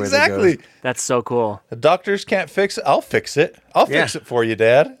 gonna that's be the way exactly. to go. That's so cool. The doctors can't fix it. I'll fix it. I'll fix Yeah. it for you,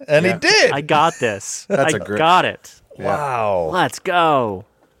 Dad. And he Yeah. did. I got this. That's I a great- got it. Wow. Let's go.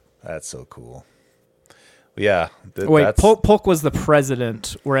 That's so cool. Yeah. Wait, that's, Polk was the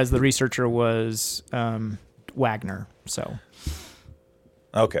president, whereas the researcher was Wagner. So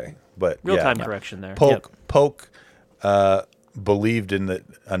okay. But Real yeah. time correction there. Polk believed in it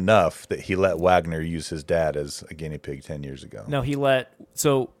enough that he let Wagner use his dad as a guinea pig 10 years ago. no,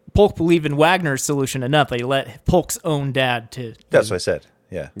 Polk believed in Wagner's solution enough that he let Polk's own dad to. That's what I said.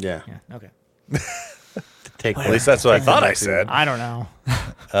 Yeah. Yeah. Yeah, okay. Take At least that's what I thought I said. I don't know.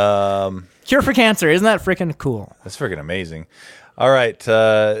 Cure for cancer. Isn't that freaking cool? That's freaking amazing. All right,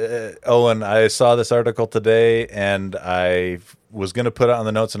 Owen, I saw this article today, and I was going to put it on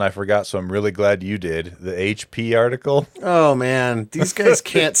the notes, and I forgot, so I'm really glad you did. The HP article. Oh man, these guys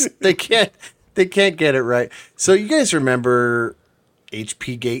can't. They can't get it right. So you guys remember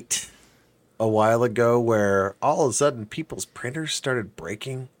HP Gate a while ago, where all of a sudden people's printers started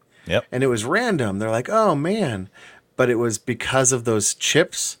breaking, Yep. and it was random. They're like, oh man, but it was because of those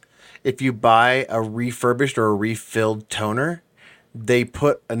chips. If you buy a refurbished or a refilled toner, they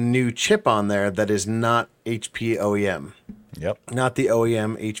put a new chip on there that is not HP OEM. Yep. Not the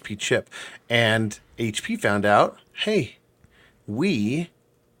OEM HP chip. And HP found out, hey, we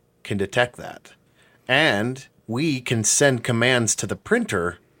can detect that. And we can send commands to the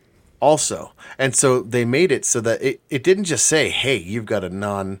printer also. And so they made it so that it didn't just say, hey, you've got a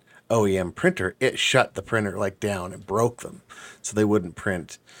non-OEM printer. It shut the printer down and broke them so they wouldn't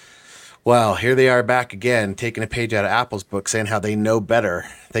print. Well, here they are back again, taking a page out of Apple's book, saying how they know better.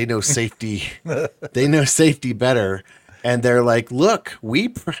 They know safety. They know safety better. And they're like, look,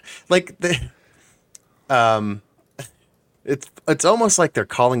 it's almost like they're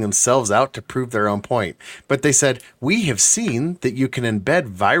calling themselves out to prove their own point. But they said, we have seen that you can embed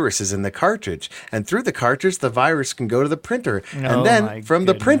viruses in the cartridge. And through the cartridge, the virus can go to the printer. Oh, and my then from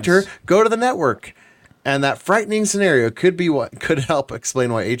the printer, goodness. go to the network. And that frightening scenario could be what could help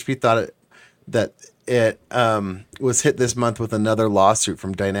explain why HP thought that it was hit this month with another lawsuit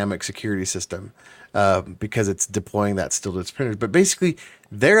from Dynamic Security System because it's deploying that still to its printers. But basically,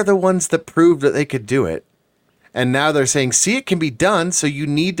 they're the ones that proved that they could do it. And now they're saying, see, it can be done. So you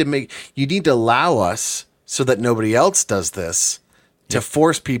need to allow us so that nobody else does this to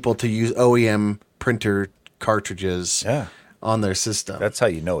force people to use OEM printer cartridges on their system. That's how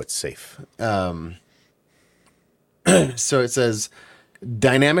you know it's safe. So it says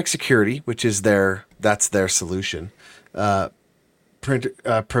Dynamic Security, which is that's their solution. Stop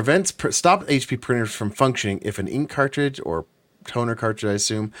HP printers from functioning if an ink cartridge or toner cartridge, I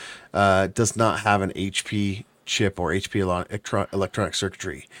assume, does not have an HP chip or HP electronic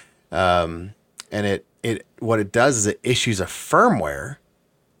circuitry. And what it does is it issues a firmware.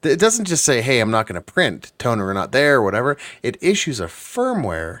 It doesn't just say, hey, I'm not going to print, toner or not there or whatever. It issues a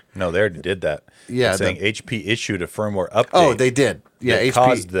firmware. No, they already did that. Yeah, It's saying HP issued a firmware update. Oh, they did. Yeah, that HP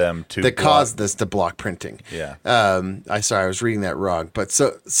caused them to that block. caused this to block printing. Yeah. I was reading that wrong. But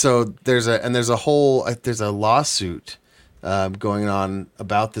so there's a lawsuit going on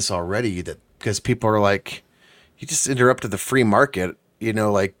about this already, that because people are like, you just interrupted the free market. You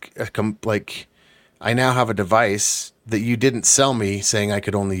know, I now have a device that you didn't sell me saying I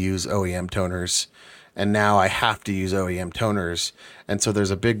could only use OEM toners, and now I have to use OEM toners. And so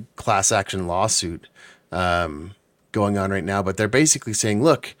there's a big class action lawsuit going on right now, but they're basically saying,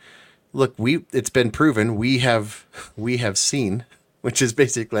 look, it's been proven, we have seen, which is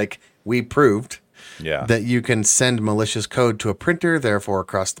basically like, we proved Yeah. that you can send malicious code to a printer, therefore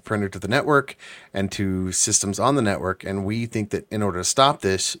across the printer to the network and to systems on the network. And we think that in order to stop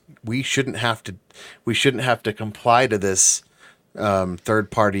this, we shouldn't have to comply to this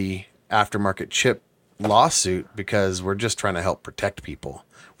third-party aftermarket chip lawsuit, because we're just trying to help protect people.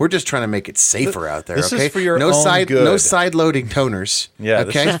 We're just trying to make it safer out there. This okay, is for your no own side, good. no side loading toners. Yeah,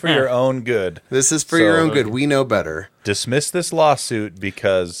 okay, this is for your own good. this is for your So, own good. We know better. Dismiss this lawsuit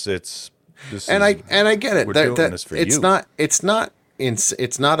because I get it. We're doing this for it's you. not it's not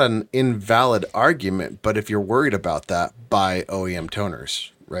an invalid argument, but if you're worried about that, buy OEM toners,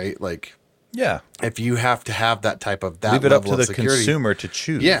 right? Like, yeah. if you have to have that type of Leave it up level to the of security, consumer to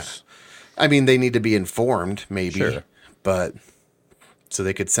choose. Yeah. I mean, they need to be informed, maybe, Sure. but so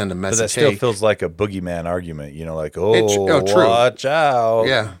they could send a But message. that still hey, feels like a boogeyman argument, like, true. watch out.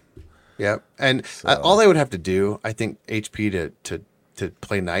 yeah. And all they would have to do, I think, HP to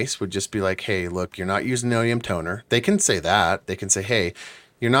play nice would just be like, hey, look, you're not using an OEM toner. They can say that. They can say, hey,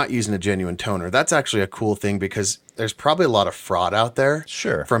 you're not using a genuine toner. That's actually a cool thing, because there's probably a lot of fraud out there.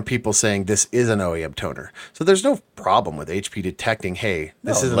 Sure. From people saying this is an OEM toner. So there's no problem with HP detecting, hey,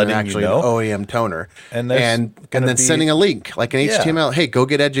 this No, isn't letting you actually know. an OEM toner. And there's and gonna then be- sending a link, like an Yeah. HTML. Hey, go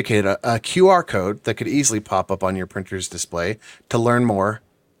get educated. A QR code that could easily pop up on your printer's display to learn more.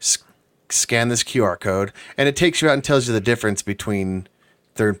 Scan this QR code, and it takes you out and tells you the difference between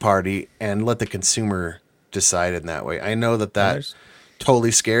third party, and let the consumer decide in that way. I know that There's-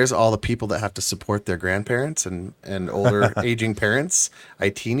 totally scares all the people that have to support their grandparents and older aging parents'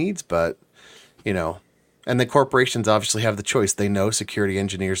 IT needs, but and the corporations obviously have the choice. They know, security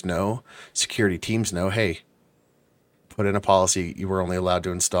engineers know, security teams know, hey, put in a policy you were only allowed to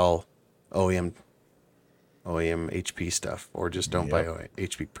install OEM HP stuff, or just don't buy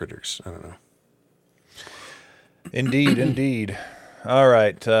HP printers. I don't know. Indeed. All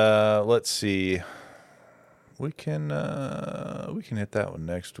right, let's see. We can hit that one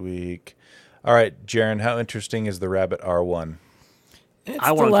next week. All right, Jaron, how interesting is the Rabbit R1?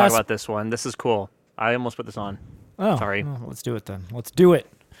 I want to talk about this one. This is cool. I almost put this on. Oh, Sorry. well, let's do it then. Let's do it.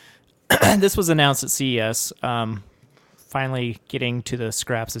 This was announced at CES. Finally getting to the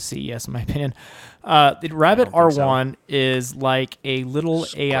scraps of CES, in my opinion. The Rabbit R1 is like a little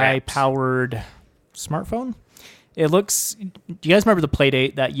AI-powered smartphone. It looks. Do you guys remember the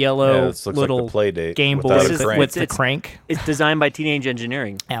Playdate? That yellow this looks little like the Playdate Game Boy without a crank. with the It's- crank. It's designed by Teenage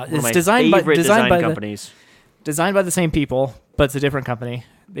Engineering. Yeah, one it's of my designed by- favorite designed design by the- companies. Designed by the same people, but it's a different company.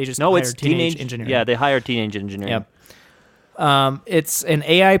 They just No, hired it's Teenage Engineering. Yeah, they hired Teenage Engineering. Yep. It's an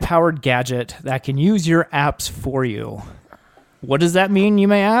AI-powered gadget that can use your apps for you. What does that mean, you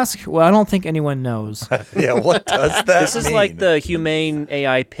may ask? Well, I don't think anyone knows. Yeah, what does that This is like the Humane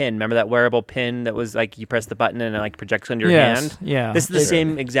AI pin. Remember that wearable pin that was like you press the button and it like projects on your Yes, hand? yeah. This is the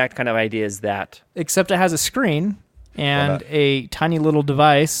same exact kind of idea as that. Except it has a screen and a tiny little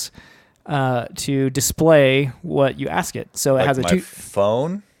device to display what you ask it. So it like has a my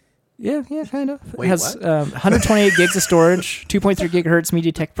phone. Yeah, kind of. Wait, it has what? 128 gigs of storage, 2.3 gigahertz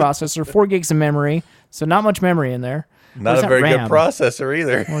MediaTek processor, 4 gigs of memory. So not much memory in there. Not Where's a that very RAM? good processor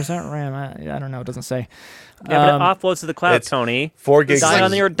either. Where's that RAM? I don't know. It doesn't say. Yeah, but it offloads to the cloud, it's Tony. 4 gigs.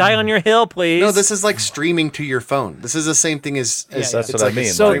 Die on your hill, please. No, this is like streaming to your phone. This is the same thing as That's it's what I like a mean.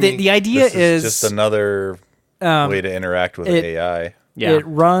 So streaming- the idea This is just another way to interact with AI. Yeah, it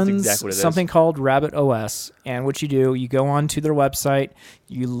runs that's exactly what it is. something called Rabbit OS, and what you do, you go onto their website,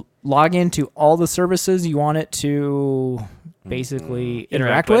 you log into all the services you want it to basically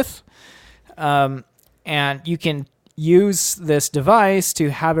interact with, and you can use this device to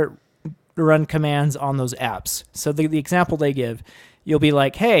have it run commands on those apps. So the example they give, you'll be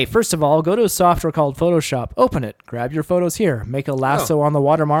like, hey, first of all, go to a software called Photoshop, open it, grab your photos here, make a lasso on the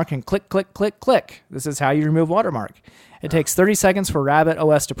watermark, and click, click, click, click. This is how you remove watermark. It takes 30 seconds for Rabbit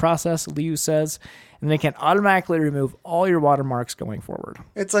OS to process, Liu says, and they can automatically remove all your watermarks going forward.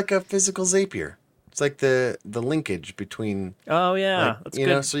 It's like a physical Zapier. It's like the linkage between. Oh yeah, like, that's you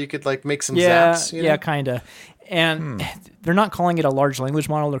good. know, so you could like make some Yeah, zaps. You know? yeah, kind of. And they're not calling it a large language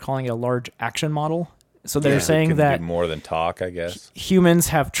model; they're calling it a large action model. So they're Yeah. saying Can that do more than talk, I guess. humans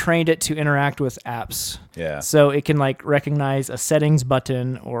have trained it to interact with apps. Yeah. So it can like recognize a settings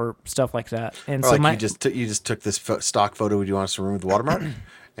button or stuff like that. And Or so like you just took this stock photo. Would you want us to remove the watermark?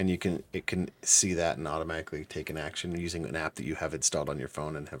 And it can see that and automatically take an action using an app that you have installed on your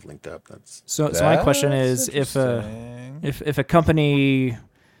phone and have linked up. so my question That's is if interesting. a company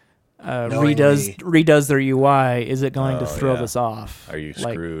Knowingly. redoes their UI, is it going to throw yeah. this off? Are you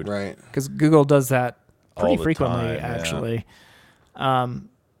Like, screwed? Right. because Google does that pretty All the frequently, time, yeah. actually.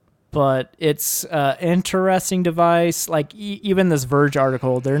 but it's an interesting device. Like even this Verge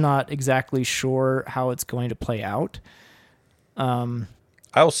article, they're not exactly sure how it's going to play out.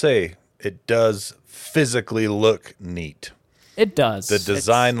 I'll say it does physically look neat. It does. The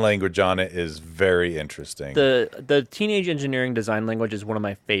design language on it is very interesting. The teenage engineering design language is one of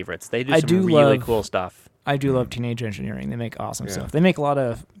my favorites. They do some really cool stuff. I do love teenage engineering. They make awesome stuff. They make a lot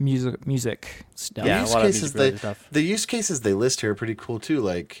of music stuff. Yeah, a lot of music stuff. The use cases they list here are pretty cool too,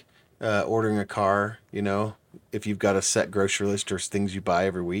 like ordering a car. You know, if you've got a set grocery list or things you buy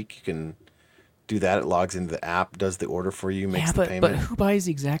every week, you can do that. It logs into the app, does the order for you, makes the payment. But who buys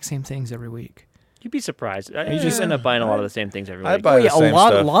the exact same things every week? You'd be surprised. You just end up buying a lot of the same things every week. I buy the same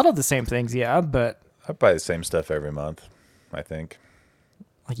stuff. A lot of the same things, but I buy the same stuff every month, I think.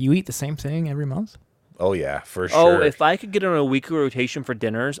 Like you eat the same thing every month? Oh yeah, for sure. Oh, if I could get on a weekly rotation for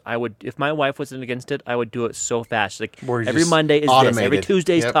dinners, I would. If my wife wasn't against it, I would do it so fast. Like every Monday is this, every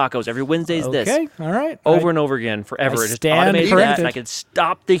Tuesday is tacos, every Wednesday is this. Okay, all right. Over and over again, forever. Just automate that, and I could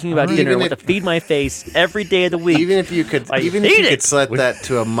stop thinking about dinner and what to feed my face every day of the week. Even if you could, set that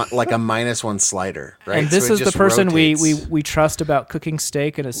to a -1 slider, right? And this is the person we trust about cooking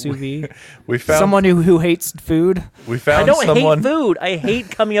steak in a sous vide. We found someone who hates food. We found I don't hate food. I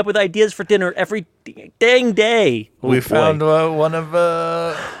hate coming up with ideas for dinner every dang day. We found one of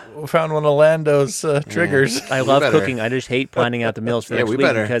Lando's triggers. I love cooking. I just hate planning out the meals for next week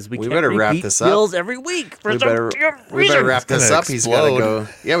because we can't wrap repeat this up. meals every week. We better wrap this up. He's got to go.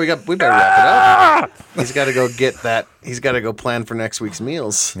 Yeah, we better wrap it up. He's got to go get that. He's got to go plan for next week's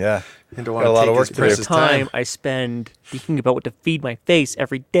meals. Yeah. And don't want to take his precious time I spend thinking about what to feed my face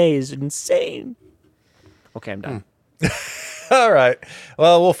every day is insane. Okay, I'm done. All right.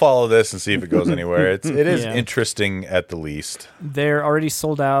 Well, we'll follow this and see if it goes anywhere. It is interesting at the least. They're already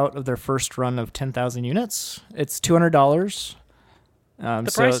sold out of their first run of 10,000 units. It's $200.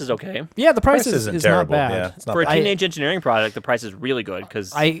 The price is okay. Yeah, the price is terrible. not bad. Yeah, it's not for bad. a teenage engineering product, the price is really good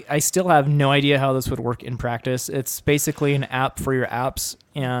because I still have no idea how this would work in practice. It's basically an app for your apps,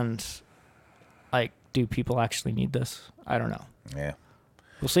 and like, do people actually need this? I don't know. Yeah.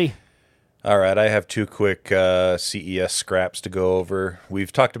 We'll see. All right, I have two quick CES scraps to go over.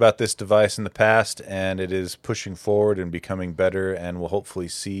 We've talked about this device in the past, and it is pushing forward and becoming better, and we'll hopefully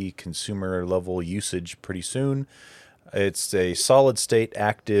see consumer-level usage pretty soon. It's a solid-state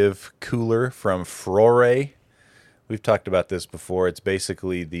active cooler from Furore. We've talked about this before. It's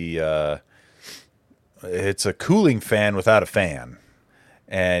basically it's a cooling fan without a fan.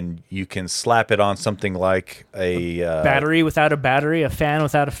 And you can slap it on something like a battery without a battery, a fan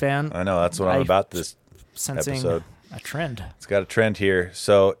without a fan. I know, that's what I'm about this sensing episode. A trend. It's got a trend here.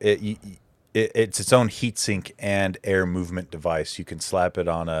 So it's its own heatsink and air movement device. You can slap it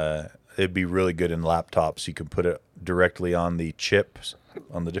on it'd be really good in laptops. You can put it directly on the chips,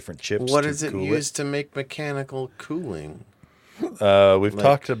 on the different chips. What is it used to make mechanical cooling? We've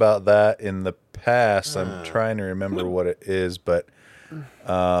talked about that in the past. I'm trying to remember what it is, but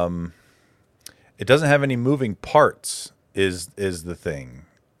it doesn't have any moving parts is the thing.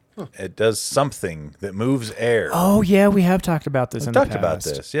 It does something that moves air. Oh yeah, we have talked about this in the past. Talked about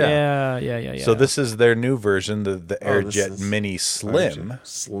this, yeah. Yeah. So this is their new version, the AirJet Mini Slim.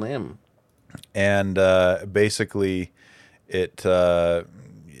 Slim. And basically it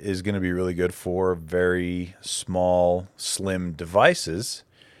is going to be really good for very small, slim devices,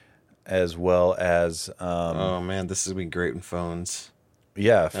 as well as oh man, this is going to be great in phones.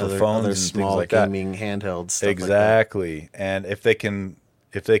 Yeah, for phones and small things like gaming handhelds. Stuff exactly. Like that. And if they can,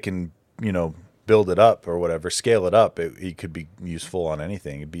 build it up or whatever, scale it up, it could be useful on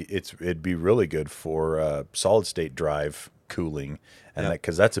anything. It'd be really good for solid state drive cooling, and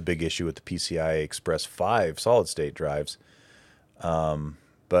because that's a big issue with the PCI Express 5 solid state drives.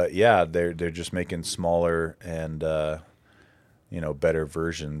 But yeah, they're just making smaller and better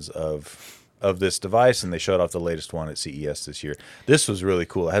versions of this device, and they showed off the latest one at CES this year. This was really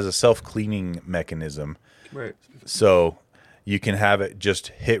cool. It has a self-cleaning mechanism. Right. So you can have it just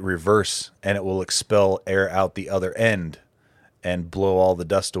hit reverse, and it will expel air out the other end and blow all the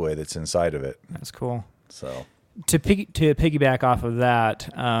dust away that's inside of it. That's cool. So to piggyback off of that,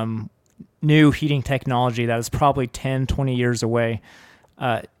 new heating technology that is probably 10, 20 years away.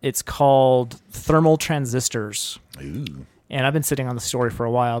 It's called thermal transistors. Ooh. And I've been sitting on the story for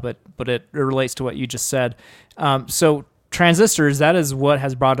a while, but it relates to what you just said. So transistors, that is what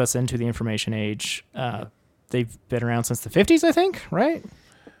has brought us into the information age. They've been around since the 50s, I think, right?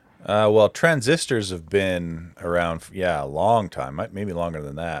 Well, transistors have been around, a long time, maybe longer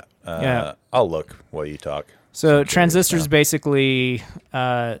than that. I'll look while you talk. So transistors basically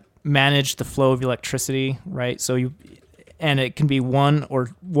manage the flow of electricity, right? So and it can be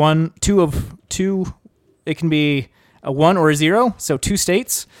two. It can be a 1 or a 0, so 2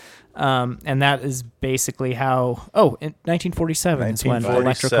 states. And that is basically how. Oh, in 1947 is when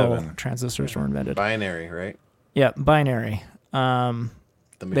electrical transistors were invented. Binary, right? Yeah, binary. They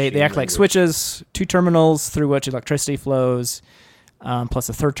act like language. switches, 2 terminals through which electricity flows, plus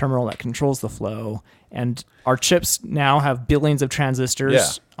a 3rd terminal that controls the flow. And our chips now have billions of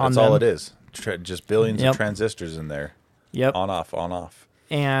transistors on them. That's all it is. Just billions of transistors in there. Yep. On, off, on, off.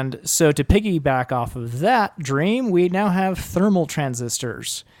 And so to piggyback off of that dream, we now have thermal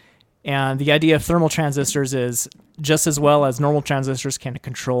transistors. And the idea of thermal transistors is just as well as normal transistors can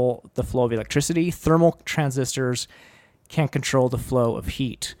control the flow of electricity, thermal transistors can control the flow of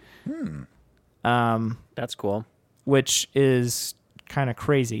heat. That's cool. Which is kind of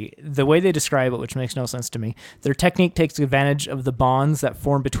crazy. The way they describe it, which makes no sense to me, their technique takes advantage of the bonds that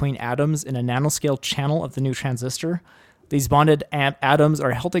form between atoms in a nanoscale channel of the new transistor. These bonded atoms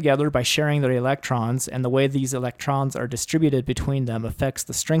are held together by sharing their electrons, and the way these electrons are distributed between them affects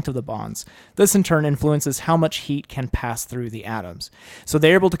the strength of the bonds. This, in turn, influences how much heat can pass through the atoms. So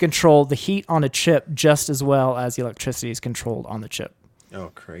they're able to control the heat on a chip just as well as the electricity is controlled on the chip.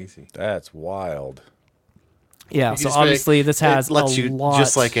 Oh, crazy. That's wild. Yeah, so obviously this has it lets a you, lot.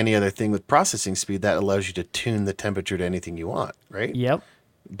 just like any other thing with processing speed, that allows you to tune the temperature to anything you want, right? Yep.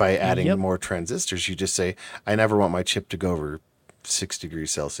 By adding more transistors, you just say, I never want my chip to go over 6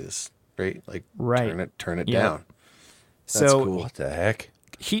 degrees Celsius, right? Like turn it down. That's So cool. What the heck?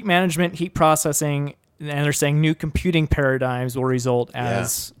 heat management, heat processing, and they're saying new computing paradigms will result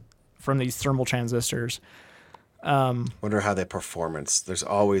as from these thermal transistors. Wonder how they performance. There's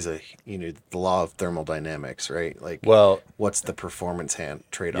always the law of thermodynamics, right? Like, what's the performance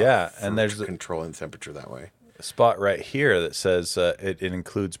trade-off? Yeah, and there's controlling the temperature that way. Spot right here that says it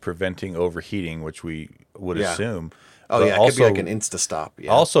includes preventing overheating, which we would assume. Oh, but yeah, it also, could be like an insta-stop.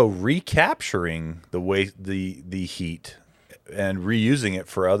 Yeah. Also recapturing the heat and reusing it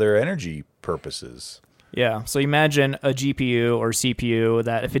for other energy purposes. Yeah, so imagine a GPU or CPU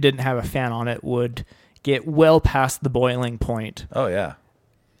that if it didn't have a fan on it would get well past the boiling point. Oh, yeah.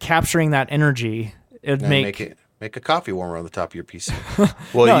 Capturing that energy, it would Make a coffee warmer on the top of your PC.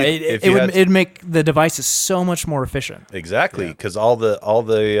 Well, no, it'd make the devices so much more efficient. Exactly, because all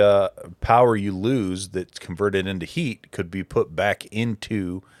the power you lose that's converted into heat could be put back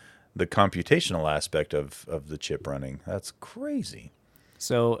into the computational aspect of the chip running. That's crazy.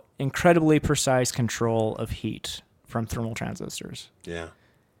 So incredibly precise control of heat from thermal transistors. Yeah.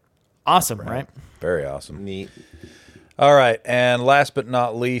 Awesome, right? Very awesome. Neat. All right, and last but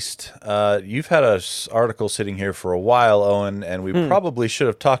not least, you've had an article sitting here for a while, Owen, and we probably should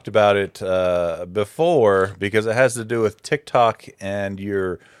have talked about it before because it has to do with TikTok and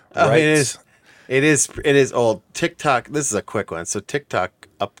your rights. It is old. TikTok, this is a quick one. So TikTok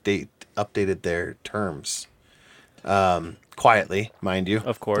updated their terms. Quietly, mind you.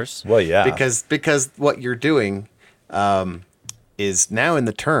 Of course. Well, yeah. Because what you're doing is now in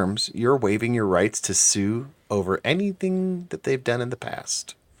the terms, you're waiving your rights to sue over anything that they've done in the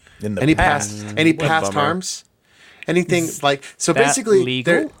past. Any past harms? Anything like so basically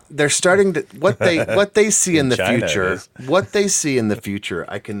legal? they're starting to what they see in the China future. is. What they see in the future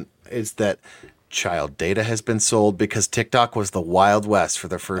is that child data has been sold because TikTok was the Wild West for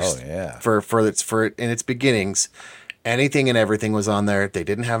the first for in its beginnings. Anything and everything was on there. They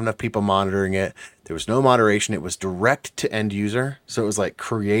didn't have enough people monitoring it. There was no moderation. It was direct to end user. So it was like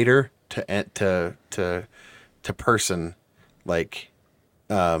creator to person, like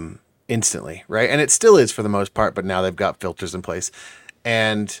instantly, right? And it still is for the most part, but now they've got filters in place.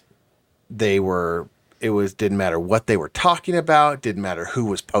 And didn't matter what they were talking about, didn't matter who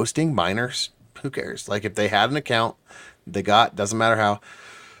was posting, minors, who cares? Like if they had an account, doesn't matter how,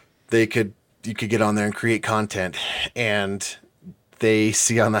 you could get on there and create content, and they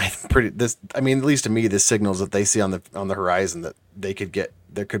see on at least to me, this signals that they see on the horizon that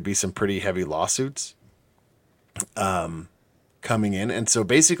there could be some pretty heavy lawsuits coming in. And so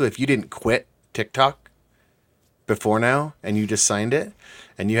basically, if you didn't quit TikTok before now and you just signed it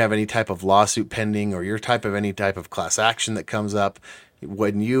and you have any type of lawsuit pending or any type of class action that comes up,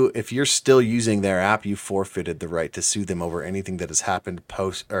 if you're still using their app, you forfeited the right to sue them over anything that has happened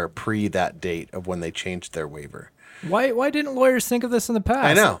post or pre that date of when they changed their waiver. Why didn't lawyers think of this in the past?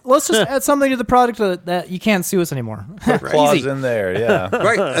 I know. Let's just add something to the product that you can't sue us anymore. Clause in there, yeah.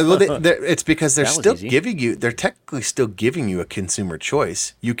 Right. Well, it's because they're easy. they're technically still giving you a consumer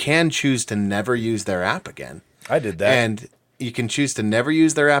choice. You can choose to never use their app again. I did that. And you can choose to never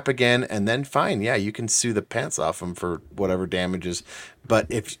use their app again, and then fine, yeah, you can sue the pants off them for whatever damages. But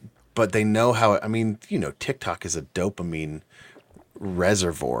but they know how. I mean, TikTok is a dopamine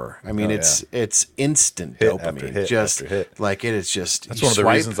reservoir. I mean, it's instant Hit dopamine. after hit just after hit. like it is just. That's you one of the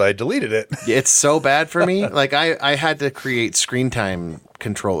swipe, reasons I deleted it. It's so bad for me. Like I had to create screen time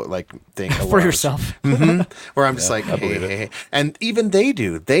control thing For yourself. where I'm just like, hey. And even they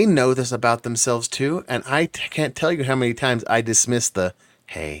do. They know this about themselves too. And I can't tell you how many times I dismiss the,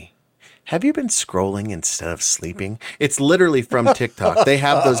 hey, have you been scrolling instead of sleeping? It's literally from TikTok. They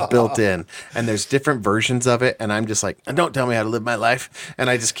have those built in, and there's different versions of it. And I'm just like, don't tell me how to live my life. And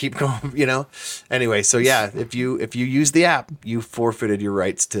I just keep going, Anyway, so yeah, if you use the app, you forfeited your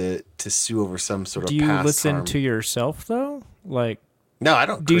rights to sue over some sort of Do you past listen harm. to yourself though? Like, No, I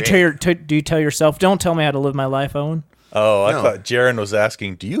don't. do you tell yourself, "Don't tell me how to live my life, Owen"? Oh, I No. thought Jaron was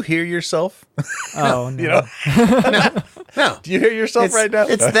asking, do you hear yourself? Oh no. No. Do you hear yourself right now?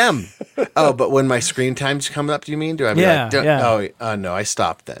 It's them. Oh, but when my screen time's coming up, do you mean? Do I be Yeah, like, yeah. Oh, no, I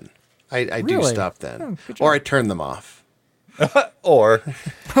stop then. I do Really? stop then. Oh, good Or job. I turn them off. Or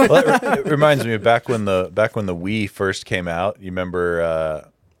it reminds me of back when the Wii first came out. You remember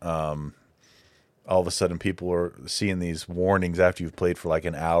all of a sudden people were seeing these warnings after you've played for like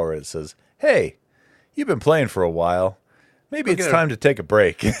an hour. It says, "Hey, you've been playing for a while. Maybe it's time to take a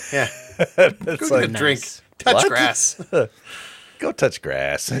break." Yeah. It's Go like, get a drink. Touch What? grass. go touch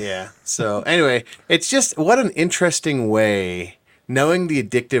grass. Yeah. So anyway, it's just what an interesting way, knowing the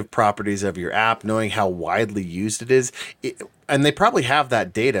addictive properties of your app, knowing how widely used it is. And they probably have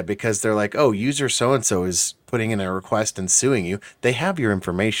that data because they're like, oh, user so-and-so is putting in a request and suing you. They have your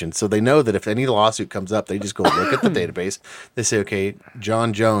information. So they know that if any lawsuit comes up, they just go look at the database. They say, okay,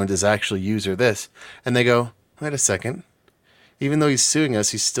 John Jones is actually user this. And they go, wait a second. Even though he's suing us,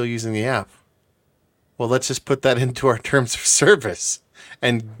 he's still using the app. Well, let's just put that into our terms of service.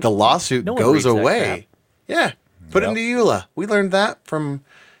 And the lawsuit No one goes reads that away. crap. Yeah. Put it Yep. into EULA. We learned that. Then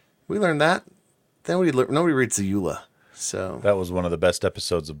nobody reads the EULA. So That was one of the best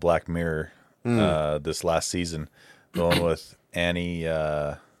episodes of Black Mirror this last season. The one with Annie,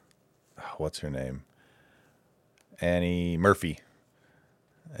 what's her name? Annie Murphy.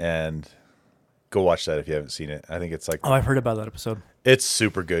 And go watch that if you haven't seen it. I think it's like, Oh, I've heard about that episode. it's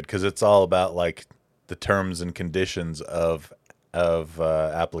super good because it's all about like the terms and conditions of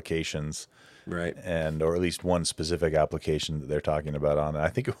applications, right. or at least one specific application that they're talking about on. And I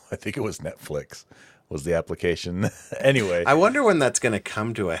think it was Netflix was the application. Anyway, I wonder when that's going to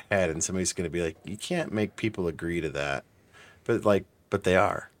come to a head and somebody's going to be like, you can't make people agree to that. But they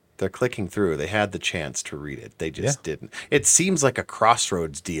are. They're clicking through. They had the chance to read it. They just didn't. It seems like a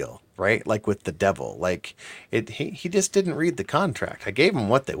crossroads deal, right? Like with the devil. Like he just didn't read the contract. I gave them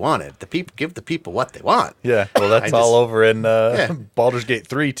what they wanted. The people give the people what they want. yeah, well, that's all over in Baldur's Gate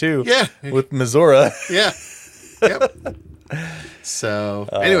 3 too. Yeah. with Missouri. Yeah. Yep. So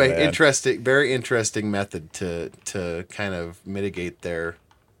anyway, man. interesting, very interesting method to kind of mitigate their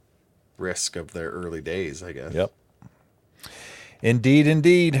risk of their early days, I guess. Yep.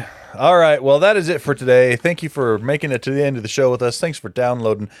 Indeed. All right. Well, that is it for today. Thank you for making it to the end of the show with us. Thanks for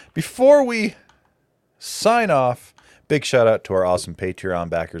downloading. Before we sign off, big shout out to our awesome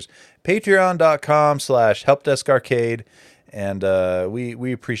Patreon backers. Patreon.com/HelpDeskArcade. And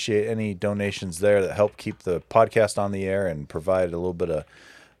we appreciate any donations there that help keep the podcast on the air and provide a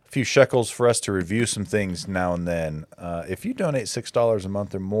few shekels for us to review some things now and then. If you donate $6 a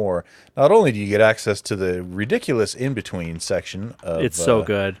month or more, not only do you get access to the ridiculous in-between section of It's so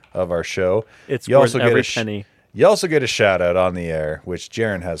good. of our show, It's you worth also get every a penny. You also get a shout out on the air, which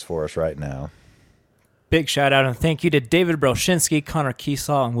Jaron has for us right now. Big shout out and thank you to David Broshinsky, Connor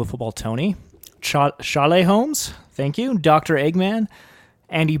Keesaw, and Wiffleball Tony. Chalet Holmes, thank you. Dr. Eggman,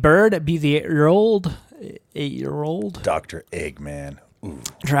 Andy Bird, be the 8-year-old. Dr. Eggman. Ooh.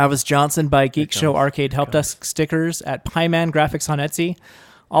 Travis Johnson by Geekshow Arcade Helpdesk stickers at Pieman Graphics on Etsy.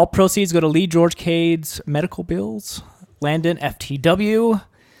 All proceeds go to Lee George Cade's medical bills. Landon FTW.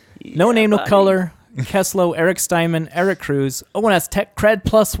 No name, no color. Keslow, Eric Steinman, Eric Cruz. ONS Tech Cred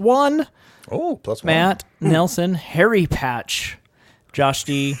 +1. Oh, +1. Matt Nelson, Harry Patch, Josh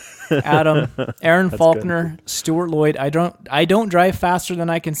D, Adam, Aaron Faulkner, Stuart Lloyd. I don't drive faster than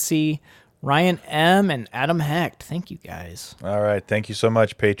I can see. Ryan M and Adam Hecht. Thank you guys. All right. Thank you so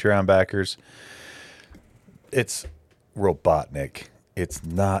much, Patreon backers. It's Robotnik. It's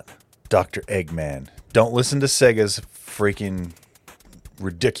not Dr. Eggman. Don't listen to Sega's freaking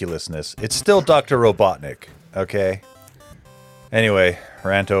ridiculousness. It's still Dr. Robotnik. Okay? Anyway,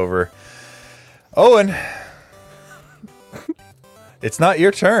 rant over. Owen, it's not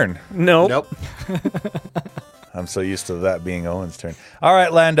your turn. Nope. I'm so used to that being Owen's turn. All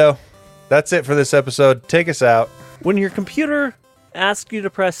right, Lando. That's it for this episode. Take us out. When your computer asks you to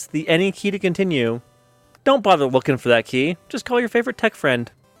press the any key to continue, don't bother looking for that key. Just call your favorite tech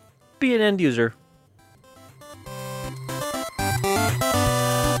friend. Be an end user.